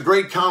that was a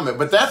great comment.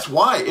 But that's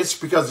why. It's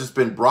because it's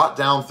been brought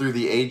down through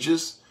the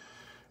ages.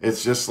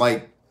 It's just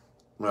like,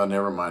 well,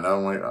 never mind. I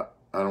don't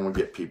want to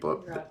get people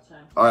up. You're out of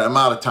time. All right, I'm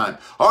out of time.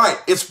 All right,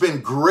 it's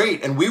been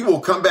great. And we will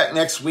come back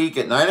next week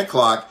at 9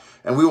 o'clock,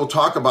 and we will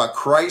talk about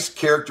Christ's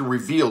character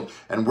revealed.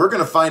 And we're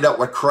going to find out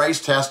what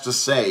Christ has to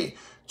say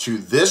to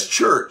this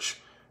church,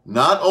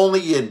 not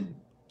only in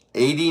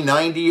 80,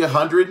 90,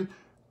 100,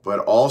 but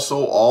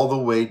also all the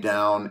way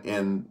down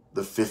in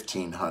the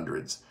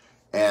 1500s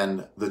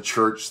and the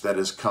church that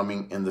is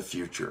coming in the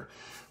future.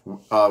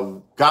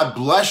 God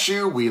bless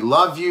you. We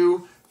love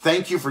you.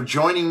 Thank you for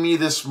joining me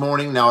this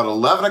morning. Now at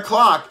 11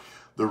 o'clock,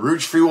 the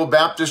Rouge Free Will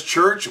Baptist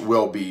Church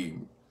will be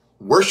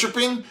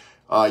worshiping.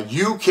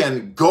 You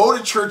can go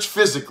to church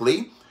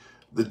physically.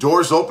 The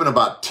doors open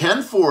about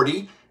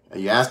 10:40.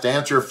 You have to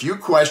answer a few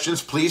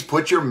questions. Please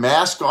put your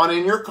mask on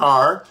in your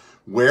car.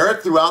 Wear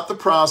it throughout the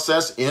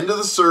process, into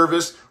the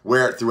service.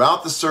 Wear it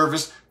throughout the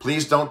service.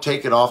 Please don't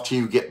take it off till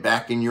you get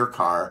back in your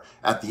car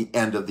at the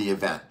end of the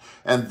event.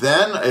 And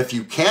then if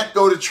you can't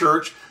go to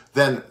church,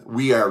 then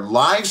we are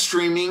live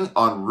streaming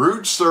on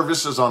Rouge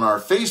Services on our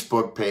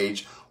Facebook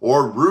page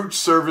or Rouge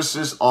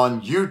Services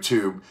on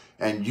YouTube.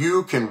 And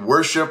you can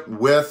worship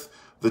with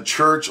the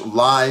church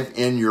live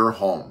in your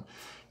home.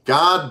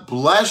 God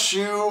bless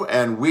you,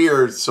 and we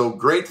are so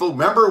grateful.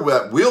 Remember,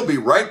 we'll be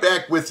right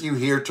back with you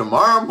here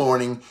tomorrow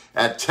morning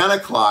at 10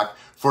 o'clock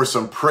for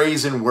some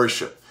praise and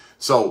worship.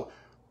 So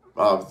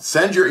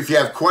if you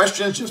have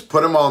questions, just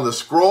put them on the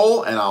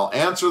scroll, and I'll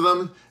answer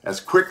them as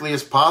quickly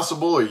as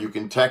possible, or you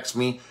can text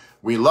me.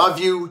 We love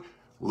you.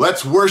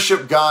 Let's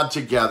worship God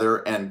together,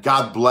 and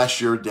God bless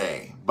your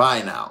day.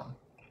 Bye now.